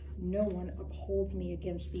 No one upholds me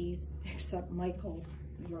against these except Michael,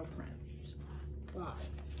 your prince. Wow.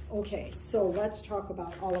 Okay, so let's talk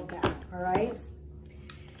about all of that, all right?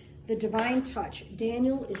 The divine touch.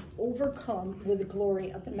 Daniel is overcome with the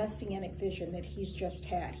glory of the messianic vision that he's just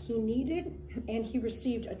had. He needed and he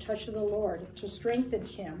received a touch of the Lord to strengthen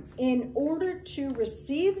him in order to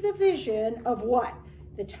receive the vision of what?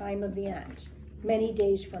 The time of the end, many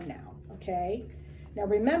days from now, okay? Now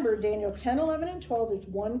remember, Daniel 10, 11, and 12 is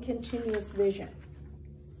one continuous vision.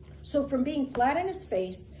 So from being flat on his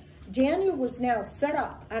face, Daniel was now set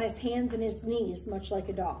up on his hands and his knees, much like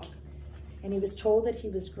a dog. And he was told that he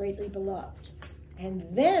was greatly beloved. And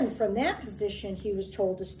then from that position, he was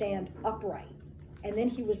told to stand upright. And then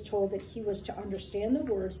he was told that he was to understand the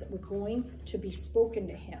words that were going to be spoken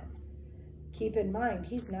to him. Keep in mind,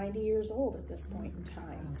 he's 90 years old at this point in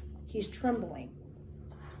time. He's trembling.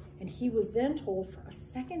 And he was then told for a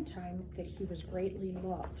second time that he was greatly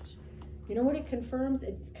loved. You know what it confirms?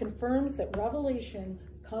 It confirms that revelation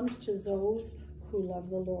comes to those who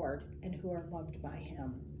love the Lord and who are loved by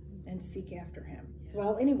him and seek after him.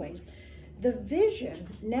 Well, anyways, the vision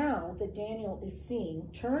now that Daniel is seeing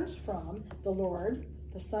turns from the Lord,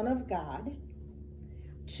 the Son of God,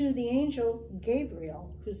 to the angel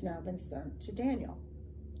Gabriel, who's now been sent to Daniel.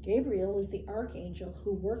 Gabriel is the archangel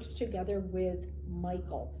who works together with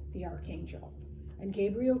Michael, the archangel. And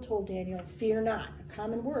Gabriel told Daniel, fear not, a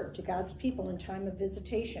common word to God's people in time of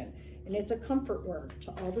visitation. And it's a comfort word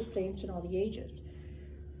to all the saints in all the ages.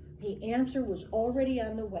 The answer was already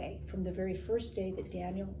on the way from the very first day that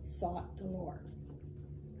Daniel sought the Lord.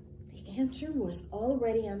 The answer was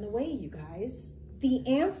already on the way, you guys. The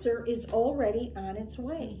answer is already on its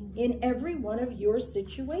way in every one of your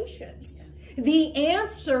situations. The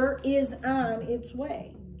answer is on its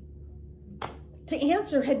way. The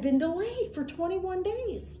answer had been delayed for 21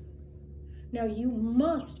 days. Now you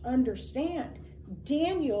must understand,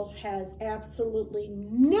 Daniel has absolutely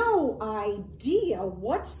no idea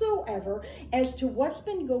whatsoever as to what's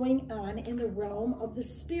been going on in the realm of the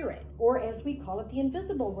spirit, or as we call it, the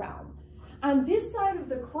invisible realm. On this side of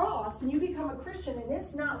the cross, and you become a Christian, and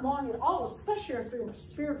it's not long at all, especially if you're in a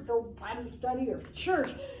spirit-filled Bible study or church,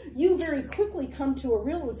 you very quickly come to a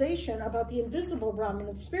realization about the invisible realm and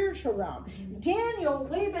the spiritual realm. Daniel,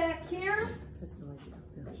 way back here,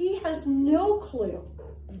 he has no clue.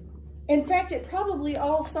 In fact, it probably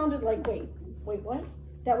all sounded like, wait, what?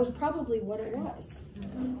 That was probably what it was.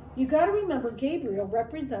 You got to remember, Gabriel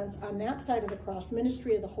represents on that side of the cross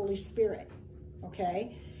ministry of the Holy Spirit,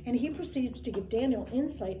 okay? And he proceeds to give Daniel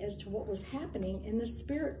insight as to what was happening in the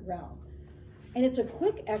spirit realm. And it's a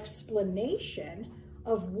quick explanation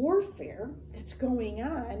of warfare that's going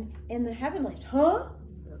on in the heavenlies. Huh?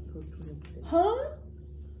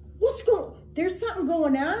 What's going on? There's something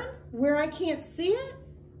going on where I can't see it?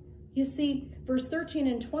 You see, verse 13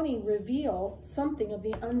 and 20 reveal something of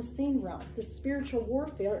the unseen realm, the spiritual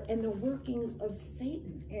warfare and the workings of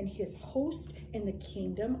Satan and his host in the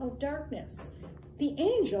kingdom of darkness. The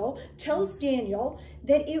angel tells Daniel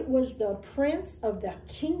that it was the prince of the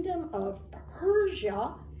kingdom of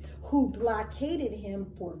Persia who blockaded him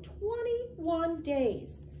for 21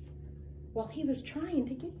 days while he was trying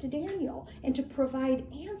to get to Daniel and to provide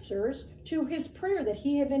answers to his prayer that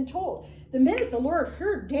he had been told. The minute the Lord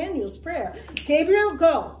heard Daniel's prayer, Gabriel,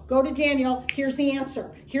 go to Daniel. Here's the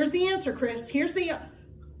answer. Here's the answer, Chris.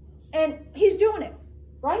 And he's doing it,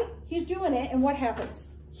 right? He's doing it. And what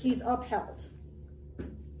happens? He's upheld.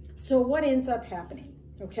 So what ends up happening?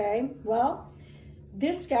 Okay, well,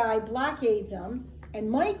 this guy blockades him, and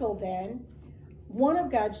Michael then, one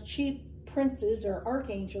of God's chief princes or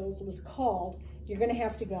archangels, was called. You're going to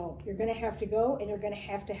have to go. You're going to have to go, and you're going to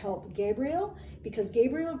have to help Gabriel, because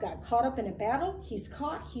Gabriel got caught up in a battle. He's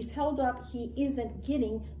caught. He's held up. He isn't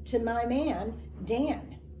getting to my man,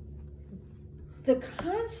 Dan. The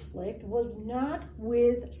conflict was not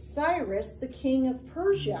with Cyrus, the king of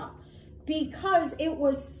Persia, because it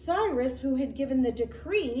was Cyrus who had given the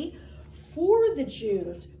decree for the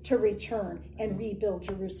Jews to return and rebuild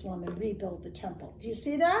Jerusalem and rebuild the temple. Do you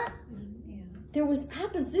see that? Yeah. There was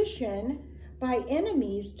opposition by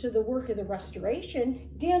enemies to the work of the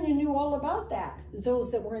restoration. Daniel knew all about that,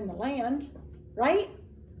 those that were in the land, right?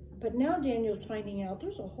 But now Daniel's finding out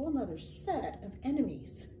there's a whole other set of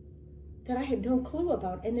enemies that I had no clue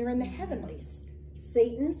about, and they're in the heavenlies.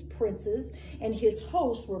 Satan's princes and his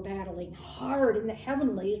hosts were battling hard in the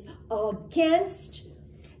heavenlies against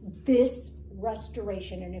this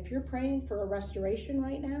restoration. And if you're praying for a restoration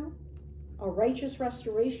right now, a righteous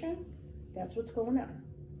restoration, that's what's going on.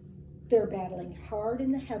 They're battling hard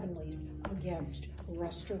in the heavenlies against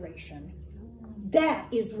restoration. That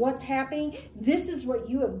is what's happening. This is what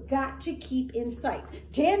you have got to keep in sight.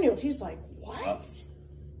 Daniel, he's like, what?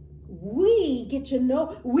 We get to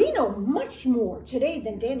know, we know much more today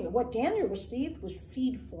than Daniel. What Daniel received was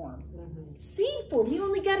seed form. Seed form. He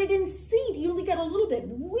only got it in seed. He only got a little bit.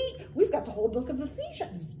 We've got the whole book of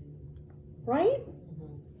Ephesians, right?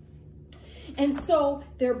 And so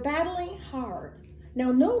they're battling hard.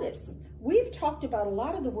 Now notice, we've talked about a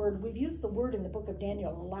lot of the word, we've used the word in the book of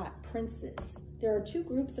Daniel a lot, princes. There are two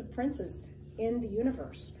groups of princes in the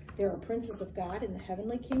universe. There are princes of God in the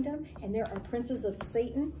heavenly kingdom, and there are princes of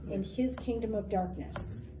Satan in his kingdom of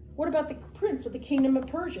darkness. What about the prince of the kingdom of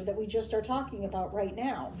Persia that we just are talking about right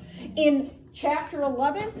now? In chapter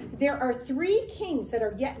 11, there are 3 kings that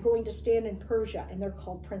are yet going to stand in Persia, and they're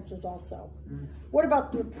called princes also. What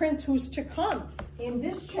about the prince who's to come in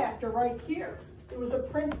this chapter right here? There was a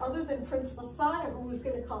prince other than Prince Messiah who was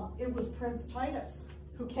going to come. It was Prince Titus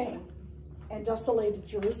who came and desolated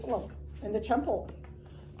Jerusalem and the temple.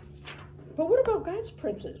 But what about God's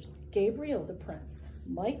princes? Gabriel, the prince.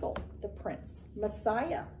 Michael, the prince.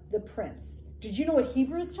 Messiah, the prince. Did you know what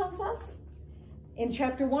Hebrews tells us? In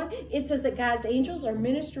chapter 1, it says that God's angels are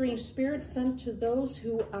ministering spirits sent to those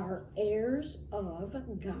who are heirs of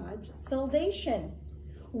God's salvation.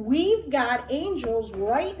 We've got angels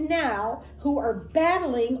right now who are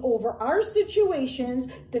battling over our situations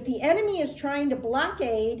that the enemy is trying to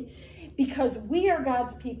blockade, because we are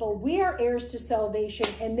God's people, we are heirs to salvation,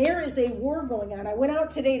 and there is a war going on. I went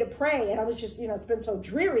out today to pray, and I was just, it's been so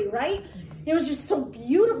dreary, right? It was just so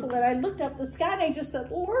beautiful, and I looked up the sky, and I just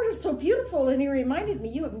said, Lord, it's so beautiful, and he reminded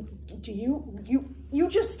me, you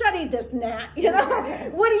just studied this, Nat,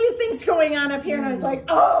 what do you think's going on up here? And I was like,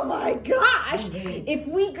 oh my gosh, if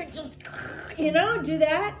we could just, do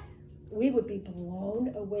that, we would be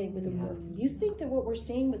blown away with the word. You think that what we're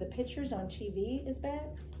seeing with the pictures on TV is bad?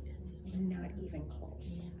 Not even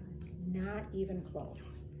close. Not even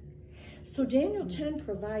close. So Daniel 10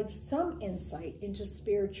 provides some insight into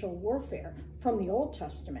spiritual warfare from the Old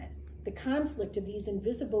Testament, the conflict of these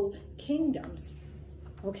invisible kingdoms,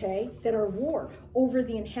 okay, that are war over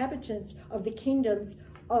the inhabitants of the kingdoms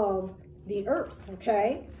of the earth,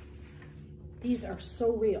 okay? These are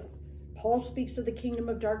so real. Paul speaks of the kingdom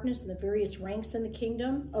of darkness and the various ranks in the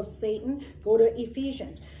kingdom of Satan. Go to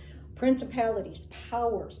Ephesians. Principalities,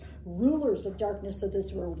 powers, rulers of darkness of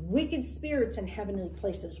this world, wicked spirits in heavenly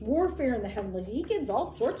places, warfare in the heavenly. He gives all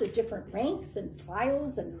sorts of different ranks and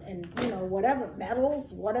files and whatever,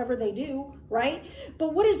 medals, whatever they do, right?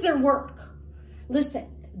 But what is their work? Listen,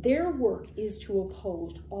 their work is to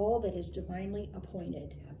oppose all that is divinely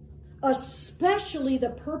appointed, especially the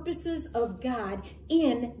purposes of God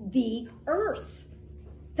in the earth.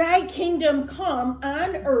 Thy kingdom come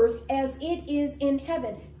on earth as it is in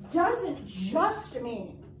heaven. Doesn't just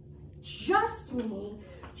mean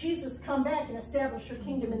Jesus come back and establish your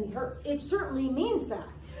kingdom in the earth. It certainly means that.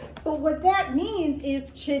 But what that means is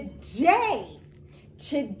today,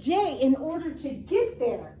 in order to get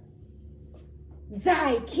there,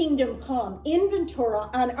 thy kingdom come in Ventura,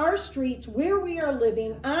 on our streets, where we are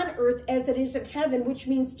living on earth as it is in heaven, which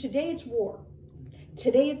means today it's war.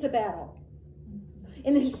 Today it's a battle.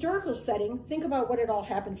 In the historical setting, think about what had all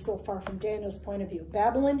happened so far from Daniel's point of view.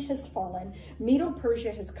 Babylon has fallen.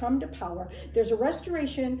 Medo-Persia has come to power. There's a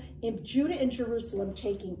restoration in Judah and Jerusalem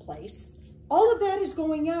taking place. All of that is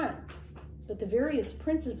going on. But the various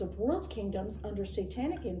princes of world kingdoms under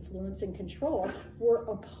satanic influence and control were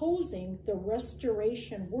opposing the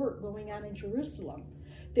restoration work going on in Jerusalem.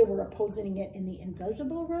 They were opposing it in the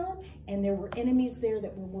invisible realm, and there were enemies there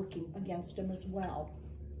that were working against them as well.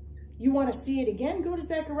 You want to see it again? Go to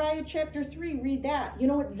Zechariah chapter 3, read that. You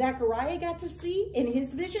know what Zechariah got to see in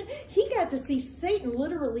his vision? He got to see Satan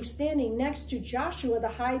literally standing next to Joshua, the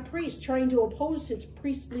high priest, trying to oppose his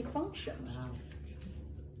priestly functions. Wow.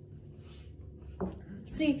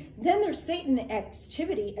 See, then there's Satan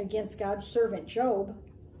activity against God's servant Job.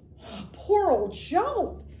 Oh, poor old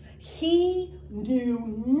Job. He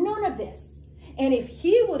knew none of this. And if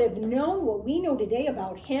he would have known what we know today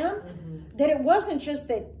about him, that it wasn't just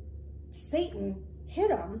that Satan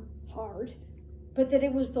hit him hard, but that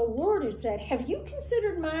it was the Lord who said, have you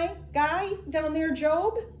considered my guy down there,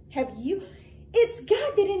 Job? Have you? It's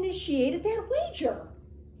God that initiated that wager.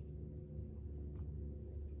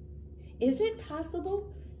 Is it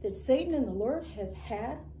possible that Satan and the Lord has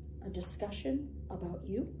had a discussion about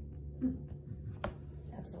you?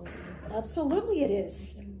 Absolutely. Absolutely it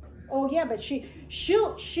is. Oh yeah, but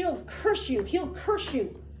she'll curse you. He'll curse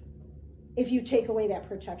you if you take away that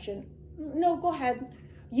protection. No, go ahead.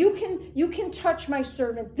 You can touch my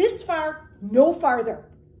servant this far, no farther.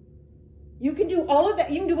 You can do all of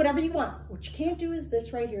that. You can do whatever you want. What you can't do is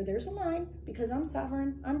this right here. There's a line, because I'm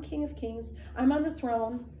sovereign. I'm King of Kings. I'm on the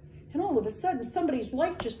throne. And all of a sudden, somebody's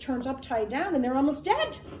life just turns upside down and they're almost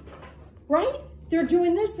dead. Right? They're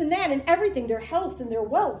doing this and that and everything. Their health and their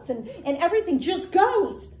wealth and everything just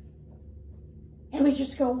goes. And we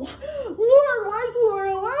just go, Lord, why is the Lord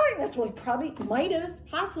allowing this? Well, he probably might have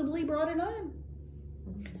possibly brought it on.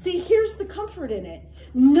 See, here's the comfort in it.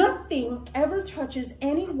 Nothing ever touches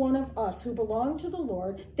any one of us who belong to the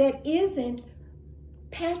Lord that isn't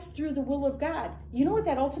passed through the will of God. You know what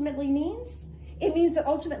that ultimately means? It means that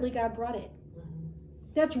ultimately God brought it.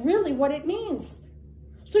 That's really what it means.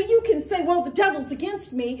 So you can say, well, the devil's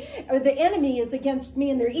against me, or the enemy is against me,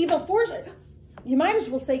 and they're evil forces. You might as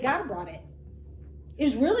well say God brought it.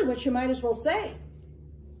 Is really what you might as well say.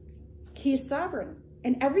 He's sovereign.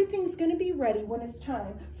 And everything's going to be ready when it's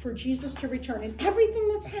time for Jesus to return. And everything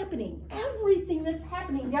that's happening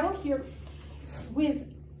down here with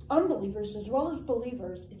unbelievers as well as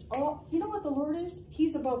believers, it's all, you know what the Lord is?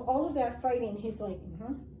 He's above all of that fighting. He's like,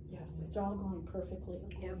 yes, it's all going perfectly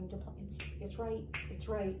according to plan. It's right. It's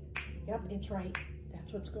right. Yep, it's right.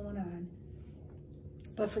 That's what's going on.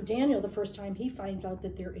 But for Daniel, the first time he finds out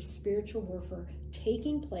that there is spiritual warfare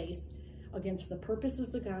taking place against the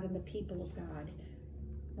purposes of God and the people of God.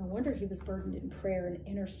 No wonder he was burdened in prayer and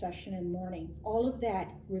intercession and mourning. All of that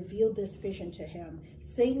revealed this vision to him.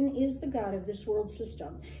 Satan is the god of this world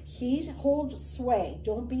system. He holds sway.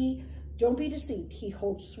 Don't be deceived. He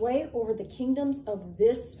holds sway over the kingdoms of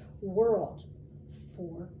this world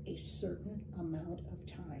for a certain amount of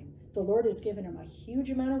time. The Lord has given him a huge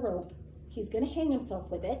amount of rope. He's going to hang himself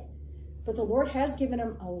with it, but the Lord has given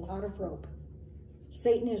him a lot of rope.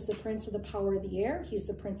 Satan is the prince of the power of the air. He's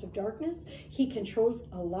the prince of darkness. He controls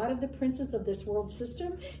a lot of the princes of this world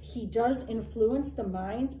system. He does influence the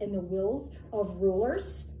minds and the wills of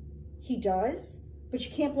rulers. He does. But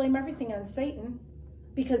you can't blame everything on Satan,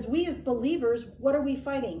 because we as believers, what are we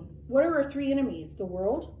fighting? What are our three enemies? The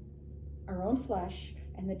world, our own flesh,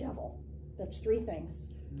 and the devil. That's three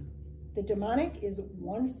things. The demonic is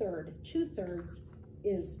 1/3. 2/3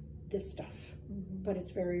 is this stuff, but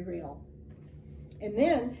it's very real. And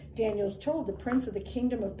then Daniel's told the prince of the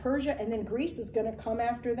kingdom of Persia, and then Greece is going to come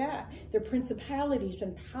after that. They're principalities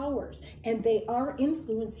and powers, and they are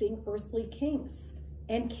influencing earthly kings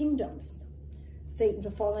and kingdoms. Satan's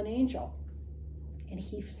a fallen angel, and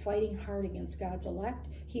he's fighting hard against God's elect.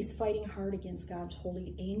 He's fighting hard against God's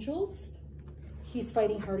holy angels. He's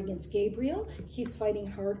fighting hard against Gabriel. He's fighting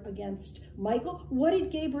hard against Michael. What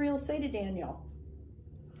did Gabriel say to Daniel?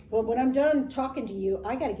 Well, when I'm done talking to you,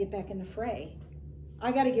 I got to get back in the fray.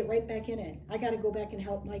 I got to get right back in it. I got to go back and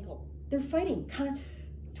help Michael. They're fighting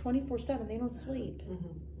 24/7. They don't sleep.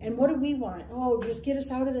 And what do we want? Oh, just get us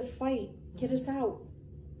out of the fight. Get us out.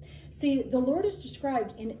 See, the Lord is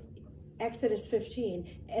described in Exodus 15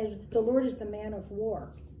 as the Lord is the man of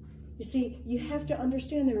war. You see, you have to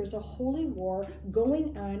understand there is a holy war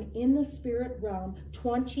going on in the spirit realm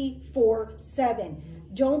 24/7.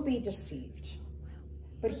 Don't be deceived.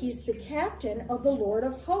 But he's the captain of the Lord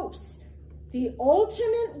of hosts. The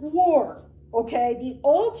ultimate war, okay, the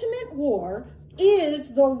ultimate war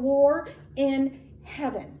is the war in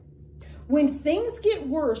heaven. When things get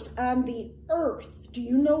worse on the earth, do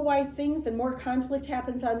you know why things and more conflict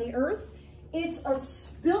happens on the earth? It's a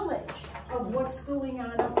spillage of what's going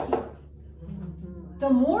on up here. The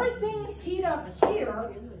more things heat up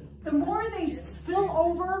here, the more they spill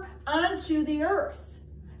over onto the earth.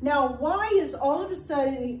 Now, why is all of a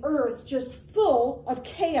sudden the earth just full of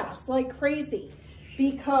chaos like crazy?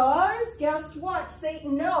 Because guess what?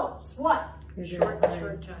 Satan knows what? Short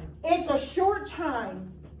time. It's a short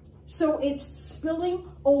time. So it's spilling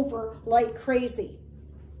over like crazy.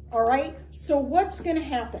 All right? So what's going to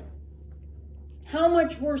happen? How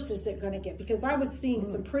much worse is it going to get? Because I was seeing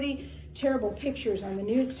some pretty terrible pictures on the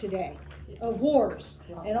news today of wars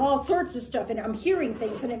and all sorts of stuff, and I'm hearing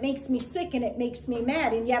things, and it makes me sick and it makes me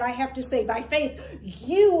mad. And yet I have to say, by faith,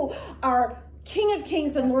 you are King of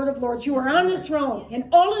Kings and Lord of Lords. You are on the throne, and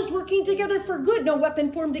all is working together for good. No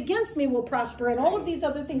weapon formed against me will prosper, and all of these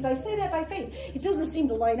other things. I say that by faith. It doesn't seem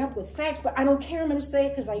to line up with facts, but I don't care. I'm going to say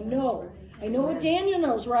it because I know what Daniel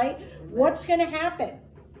knows, right? What's going to happen?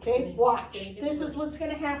 Okay, watch. This is what's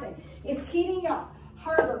going to happen. It's heating up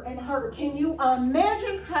harder and harder. Can you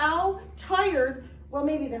imagine how tired, well,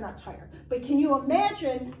 maybe they're not tired, but can you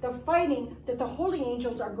imagine the fighting that the holy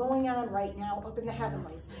angels are going on right now up in the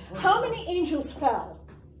heavenlies? How many angels fell?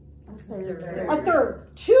 A third.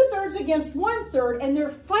 2/3 against 1/3, and they're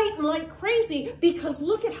fighting like crazy because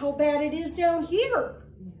look at how bad it is down here.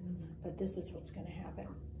 But this is what's going to happen.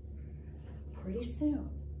 Pretty soon,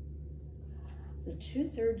 the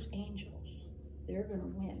 2/3 angels, they're going to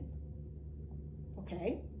win.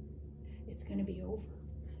 Okay? It's going to be over.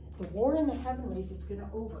 The war in the heavenlies is going to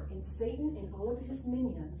over, and Satan and all of his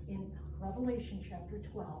minions in Revelation chapter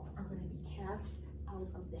 12 are going to be cast out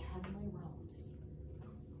of the heavenly realms.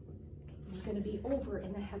 It's going to be over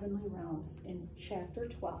in the heavenly realms in chapter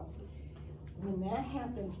 12. When that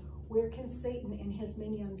happens, where can Satan and his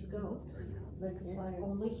minions go?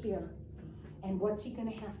 Only here. And what's he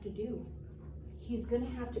gonna have to do? He's gonna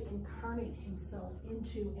have to incarnate himself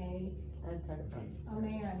into a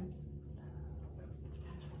man.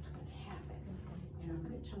 That's what's gonna happen. And I'm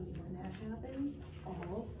gonna tell you, when that happens,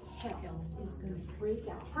 all hell is gonna break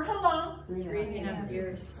out. For how long? 3.5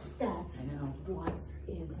 years. That's what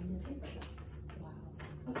is in the picture.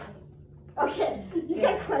 Wow. Okay, you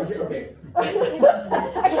got questions? Okay.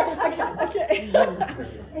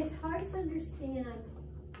 It's hard to understand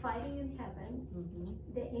fighting in heaven.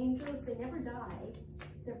 The angels, they never die.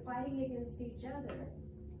 They're fighting against each other.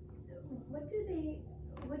 What do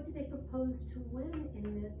they propose to win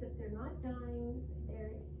in this if they're not dying?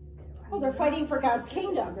 They're fighting for God's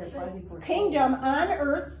kingdom. They're fighting for Kingdom on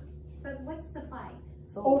earth. But what's the fight?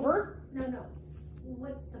 Over. No.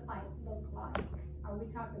 What's the fight look like? Are we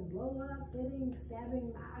talking blow up, hitting,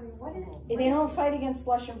 stabbing? I mean, what is it? They don't fight against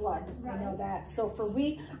flesh and blood. I know that. So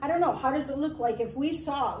I don't know. How does it look like if we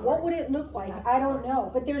saw it? What would it look like? I don't know.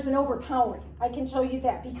 But there's an overpowering. I can tell you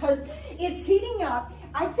that because it's heating up.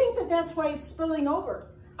 I think that's why it's spilling over.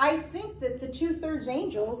 I think that the 2/3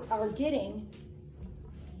 angels are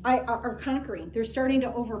conquering. They're starting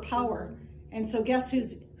to overpower. And so guess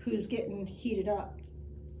who's getting heated up?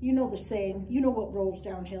 You know the saying, you know what rolls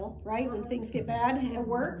downhill, right? When things get bad at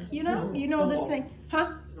work, you know the saying,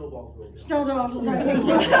 huh? Snowballs. Right. Thank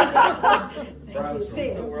you.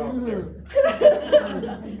 Thank you. We're all clear.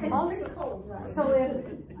 It's pretty cold, right? So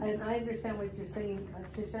and I understand what you're saying,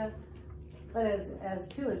 Tricia, but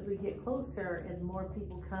as we get closer and more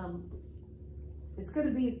people come, it's going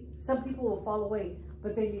to be, some people will fall away,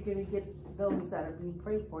 but then you're going to get those that are being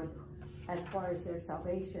prayed for as far as their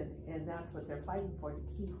salvation, and that's what they're fighting for,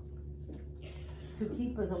 to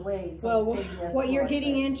keep us away from saying yes. What you're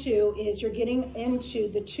getting into is you're getting into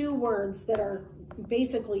the two words that are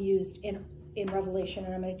basically used in Revelation,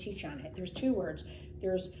 and I'm going to teach on it. There's two words.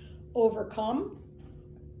 There's overcome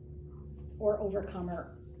or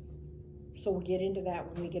overcomer. So we'll get into that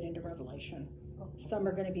when we get into Revelation. Some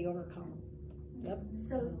are going to be overcome. Yep.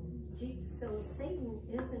 So Satan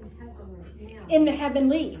is in heaven right now. In the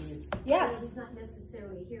heavenlies, yes. So he's not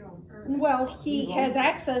necessarily here on earth. Well, he has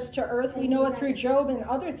access to earth. We know it through Job and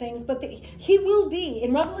other things, but he will be,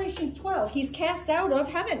 in Revelation 12, he's cast out of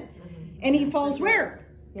heaven. And he falls where?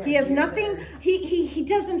 He has nothing, he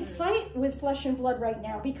doesn't fight with flesh and blood right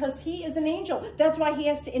now because he is an angel. That's why he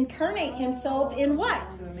has to incarnate himself in what?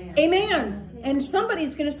 A man. And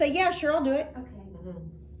somebody's going to say, yeah, sure, I'll do it. Okay.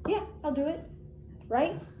 Yeah, I'll do it.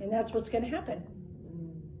 Right? And that's what's going to happen.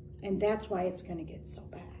 And that's why it's going to get so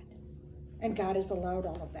bad. And God has allowed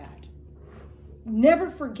all of that. Never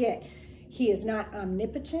forget, he is not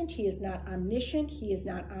omnipotent. He is not omniscient. He is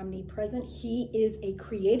not omnipresent. He is a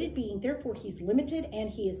created being. Therefore, he's limited and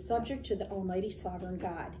he is subject to the almighty sovereign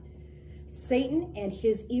God. Satan and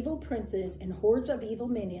his evil princes and hordes of evil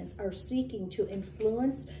minions are seeking to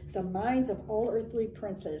influence the minds of all earthly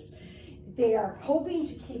princes. They are hoping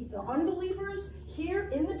to keep the unbelievers here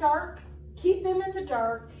in the dark, keep them in the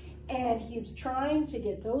dark, and he's trying to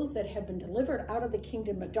get those that have been delivered out of the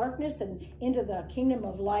kingdom of darkness and into the kingdom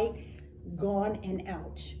of light gone and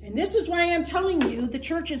out. And this is why I'm telling you the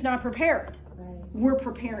church is not prepared. Right. We're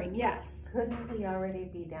preparing, yes. Couldn't we already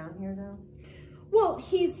be down here though? Well,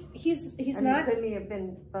 he's not. Couldn't he have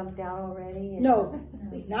been bumped out already? No,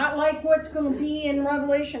 not like what's going to be in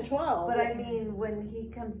Revelation 12. But I mean, when he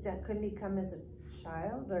comes down, couldn't he come as a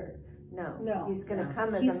child or no? No. He's going to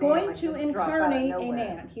come as a He's man. going like to just drop out of incarnate a nowhere.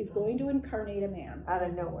 man. He's going to incarnate a man. Out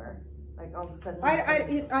of nowhere, like all of a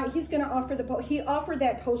sudden. He's going to offer the post. He offered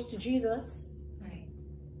that post to Jesus. Right.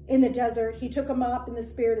 In the desert, he took him up in the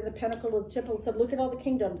spirit of the pinnacle of the temple and said, look at all the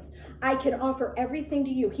kingdoms. I can offer everything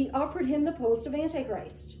to you. He offered him the post of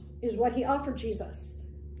Antichrist, is what he offered Jesus.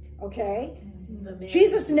 Okay?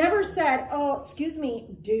 Jesus never said, oh, excuse me,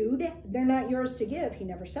 dude, they're not yours to give. He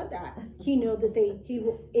never said that. He knew that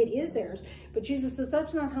it is theirs. But Jesus says,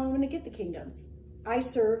 that's not how I'm going to get the kingdoms. I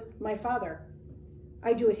serve my Father.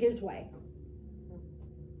 I do it his way.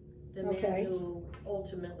 The man who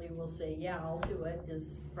ultimately will say, yeah, I'll do it,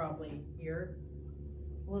 is probably here.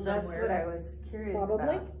 Well, somewhere. that's what I was curious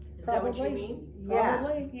Probably. about. Is that what you mean? Yeah.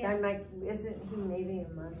 Probably. I'm like, isn't he maybe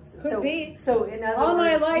amongst us? Could be. So in other All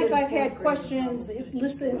my words, life his I've had thinking- questions,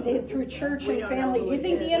 listen, through church We and don't family. know who You it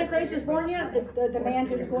think the is. Antichrist is born yet? The man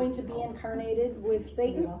who's going to be incarnated with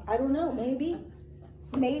Satan? I don't know. Maybe.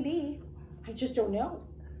 Maybe. I just don't know.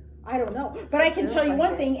 I don't know. But I can tell you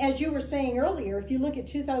one thing, as you were saying earlier, if you look at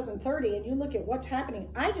 2030 and you look at what's happening,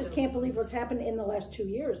 I just can't believe what's happened in the last 2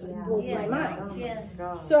 years. It blows my mind. Oh my Yes.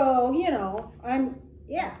 God. So, you know,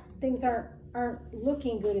 things aren't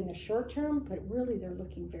looking good in the short term, but really they're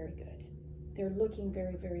looking very good. They're looking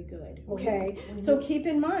very, very good. Okay, so keep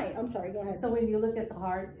in mind. I'm sorry. Go ahead. So when you look at the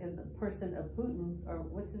heart and the person of Putin, or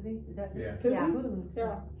what's his name? Is that Yeah. Putin? Yeah, Putin.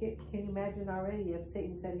 Yeah. Can you imagine already if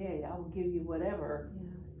Satan said, "Hey, I will give you whatever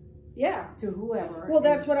Yeah. to whoever"? Well,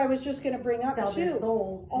 that's what I was just going to bring up sell their too.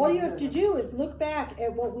 soul. All you have to do is look back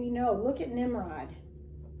at what we know. Look at Nimrod,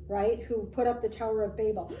 right? Who put up the Tower of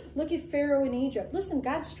Babel. Look at Pharaoh in Egypt. Listen,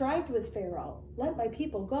 God strived with Pharaoh. Let my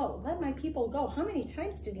people go. Let my people go. How many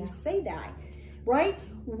times did he say that? Right?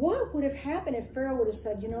 What would have happened if Pharaoh would have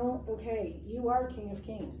said, you know, okay, you are King of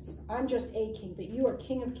Kings. I'm just a king, but you are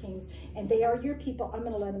King of Kings, and they are your people. I'm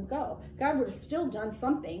going to let them go. God would have still done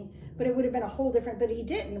something, but it would have been a whole different, but he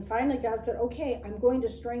didn't. And finally, God said, okay, I'm going to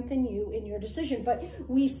strengthen you in your decision. But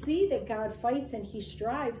we see that God fights and he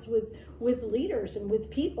strives with leaders and with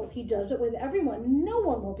people. He does it with everyone. No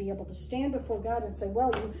one will be able to stand before God and say,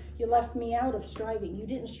 well, you left me out of striving. You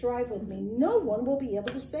didn't strive with me. No one will be able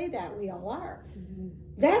to say that. We all are.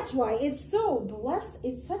 That's why it's so blessed.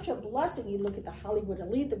 It's such a blessing. You look at the Hollywood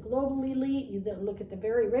elite, the global elite, you look at the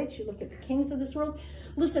very rich, you look at the kings of this world.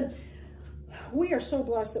 Listen, we are so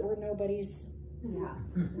blessed that we're nobodies. Yeah.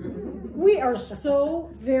 We are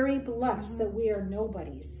so very blessed that we are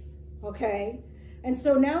nobodies. Okay? And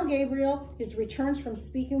so now Gabriel returns from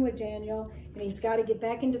speaking with Daniel, and he's got to get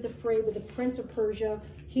back into the fray with the prince of Persia.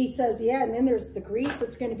 He says, yeah, and then there's the Greece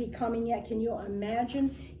that's going to be coming yet. Can you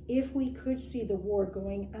imagine if we could see the war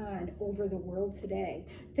going on over the world today?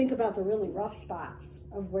 Think about the really rough spots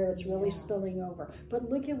of where it's really spilling over. But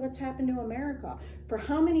look at what's happened to America. For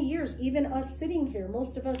how many years, even us sitting here,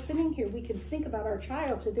 most of us sitting here, we can think about our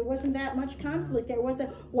childhood. There wasn't that much conflict. There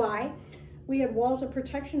wasn't. Why? We had walls of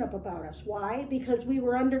protection up about us. Why? Because we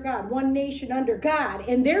were under God, one nation under God,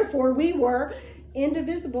 and therefore we were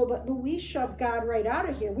indivisible, but we shoved God right out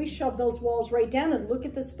of here. We shoved those walls right down, and look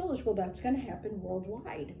at the spillage. Well, that's going to happen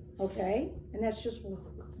worldwide, okay? And that's just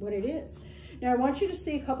what it is. Now, I want you to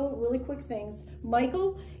see a couple of really quick things.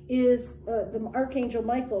 Michael is the archangel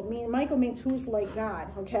Michael. Michael means who's like God,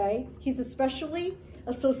 okay? He's especially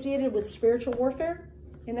associated with spiritual warfare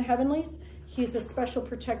in the heavenlies. He's a special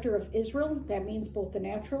protector of Israel. That means both the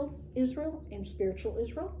natural Israel and spiritual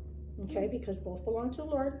Israel, okay, because both belong to the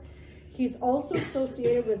Lord. He's also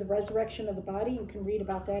associated with the resurrection of the body. You can read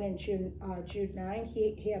about that in Jude 9.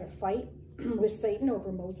 He had a fight with Satan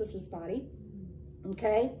over Moses' body,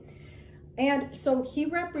 okay? And so he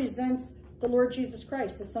represents the Lord Jesus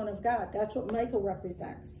Christ, the Son of God. That's what Michael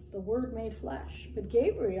represents, the Word made flesh. But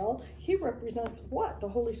Gabriel, he represents what? The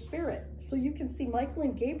Holy Spirit. So you can see Michael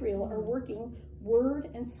and Gabriel are working Word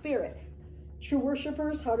and Spirit. True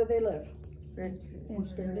worshipers, how do they live? In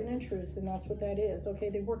spirit and in truth, and that's what that is. Okay,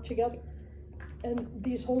 they work together. And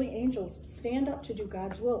these holy angels stand up to do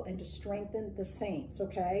God's will and to strengthen the saints,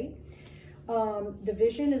 okay? The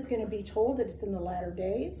vision is going to be told that it's in the latter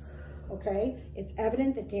days. Okay, it's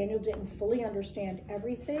evident that Daniel didn't fully understand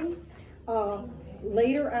everything.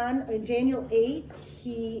 Later on in Daniel 8,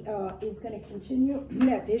 he is going to continue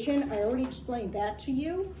that vision. I already explained that to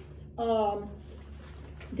you.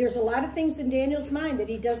 There's a lot of things in Daniel's mind that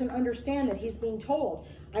he doesn't understand that he's being told.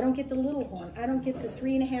 I don't get the little horn. I don't get the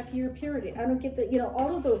 3.5 year period. I don't get the,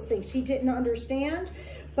 all of those things he didn't understand.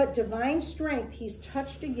 But divine strength, he's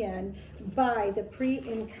touched again by the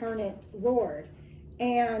pre-incarnate Lord.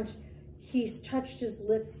 And he's touched his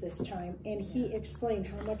lips this time, and he explained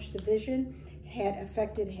how much the vision had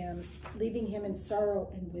affected him, leaving him in sorrow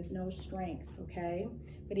and with no strength, okay?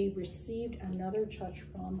 But he received another touch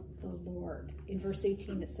from the Lord. In verse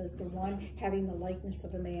 18, it says, the one having the likeness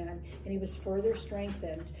of a man, and he was further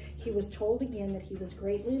strengthened. He was told again that he was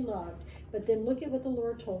greatly loved, but then look at what the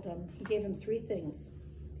Lord told him. He gave him 3 things.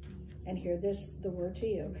 And hear this, the word to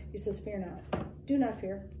you. He says, fear not. Do not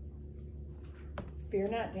fear. Fear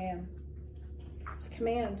not, Dan. It's a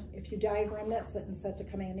command. If you diagram that sentence, that's a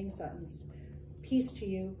commanding sentence. Peace to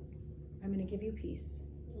you. I'm going to give you peace.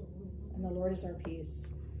 And the Lord is our peace.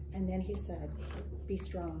 And then he said, be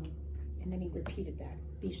strong. And then he repeated that.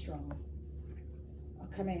 Be strong.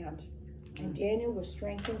 A command. And Daniel was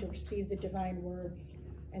strengthened to receive the divine words.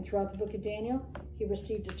 And throughout the book of Daniel, he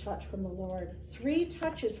received a touch from the Lord. 3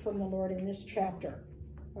 touches from the Lord in this chapter.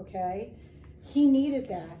 Okay? He needed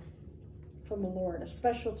that from the Lord, a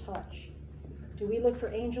special touch. Do we look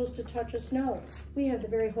for angels to touch us? No. We have the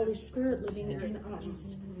very Holy Spirit living in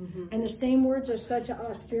us. And the same words are said to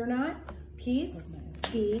us. Fear not, peace,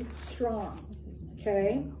 be strong.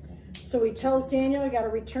 Okay? So he tells Daniel, I got to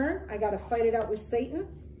return. I got to fight it out with Satan.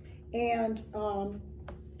 And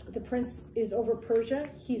the prince is over Persia.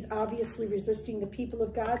 He's obviously resisting the people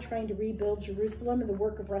of God, trying to rebuild Jerusalem and the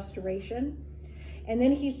work of restoration. And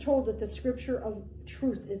then he's told that the scripture of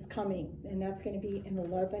truth is coming, and that's going to be in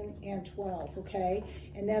 11 and 12, okay?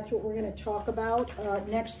 And that's what we're going to talk about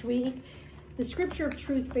next week. The scripture of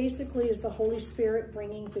truth basically is the Holy Spirit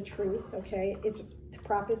bringing the truth, okay? It's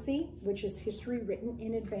prophecy, which is history written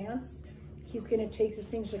in advance. He's going to take the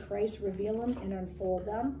things of Christ, reveal them, and unfold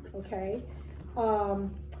them, okay?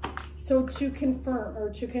 So to confirm,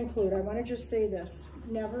 or to conclude, I want to just say this.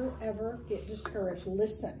 Never, ever get discouraged.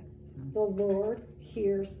 Listen. The Lord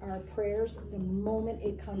hears our prayers the moment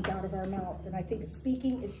it comes out of our mouth. And I think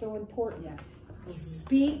speaking is so important. Yeah.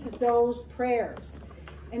 Speak those prayers.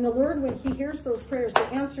 And the Lord, when he hears those prayers, the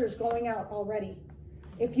answer is going out already.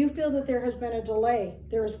 If you feel that there has been a delay,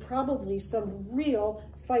 there is probably some real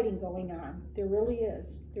fighting going on. There really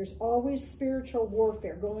is. There's always spiritual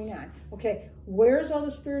warfare going on. Okay, where's all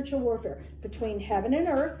the spiritual warfare? Between heaven and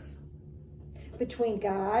earth, between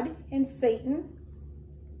God and Satan,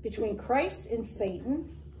 between Christ and Satan,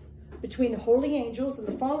 between the holy angels and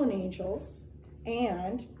the fallen angels,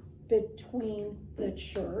 and between the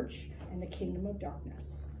church and the kingdom of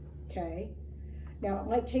darkness, okay? Now, it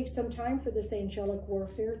might take some time for this angelic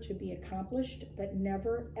warfare to be accomplished, but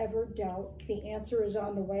never, ever doubt the answer is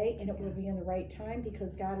on the way, and it will be in the right time,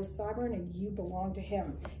 because God is sovereign and you belong to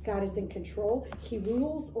him. God is in control. He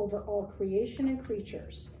rules over all creation and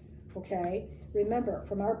creatures, okay? Remember,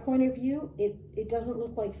 from our point of view, it doesn't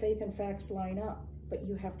look like faith and facts line up, but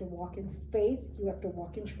you have to walk in faith, you have to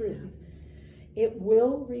walk in truth. It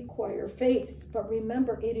will require faith, but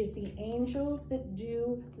remember, it is the angels that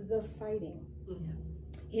do the fighting.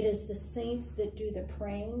 It is the saints that do the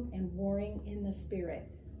praying and warring in the Spirit.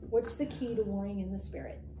 What's the key to warring in the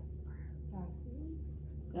Spirit?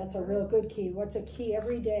 That's a real good key. What's a key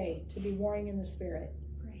every day to be warring in the Spirit?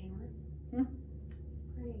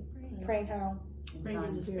 Praying how? Praying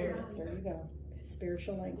in the Spirit. There you go.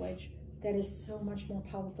 Spiritual language. That is so much more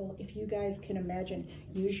powerful. If you guys can imagine,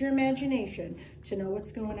 use your imagination to know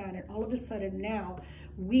what's going on. And all of a sudden now,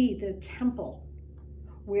 we, the temple,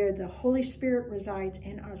 where the Holy Spirit resides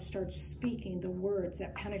in us, starts speaking the words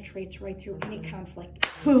that penetrates right through any conflict.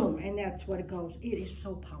 Boom! And that's what it goes. It is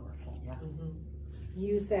so powerful. Yeah.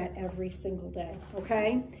 Use that every single day,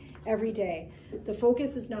 okay? Every day. The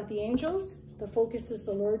focus is not the angels. The focus is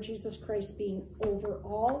the Lord Jesus Christ being over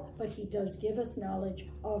all, but he does give us knowledge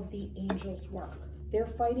of the angels' work. They're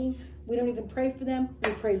fighting. We don't even pray for them.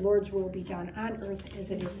 We pray Lord's will be done on earth as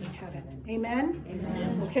it is in heaven. Amen?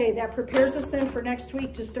 Amen. Okay, that prepares us then for next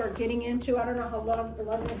week to start getting into, I don't know how long,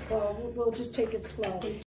 11 and 12. We'll just take it slow.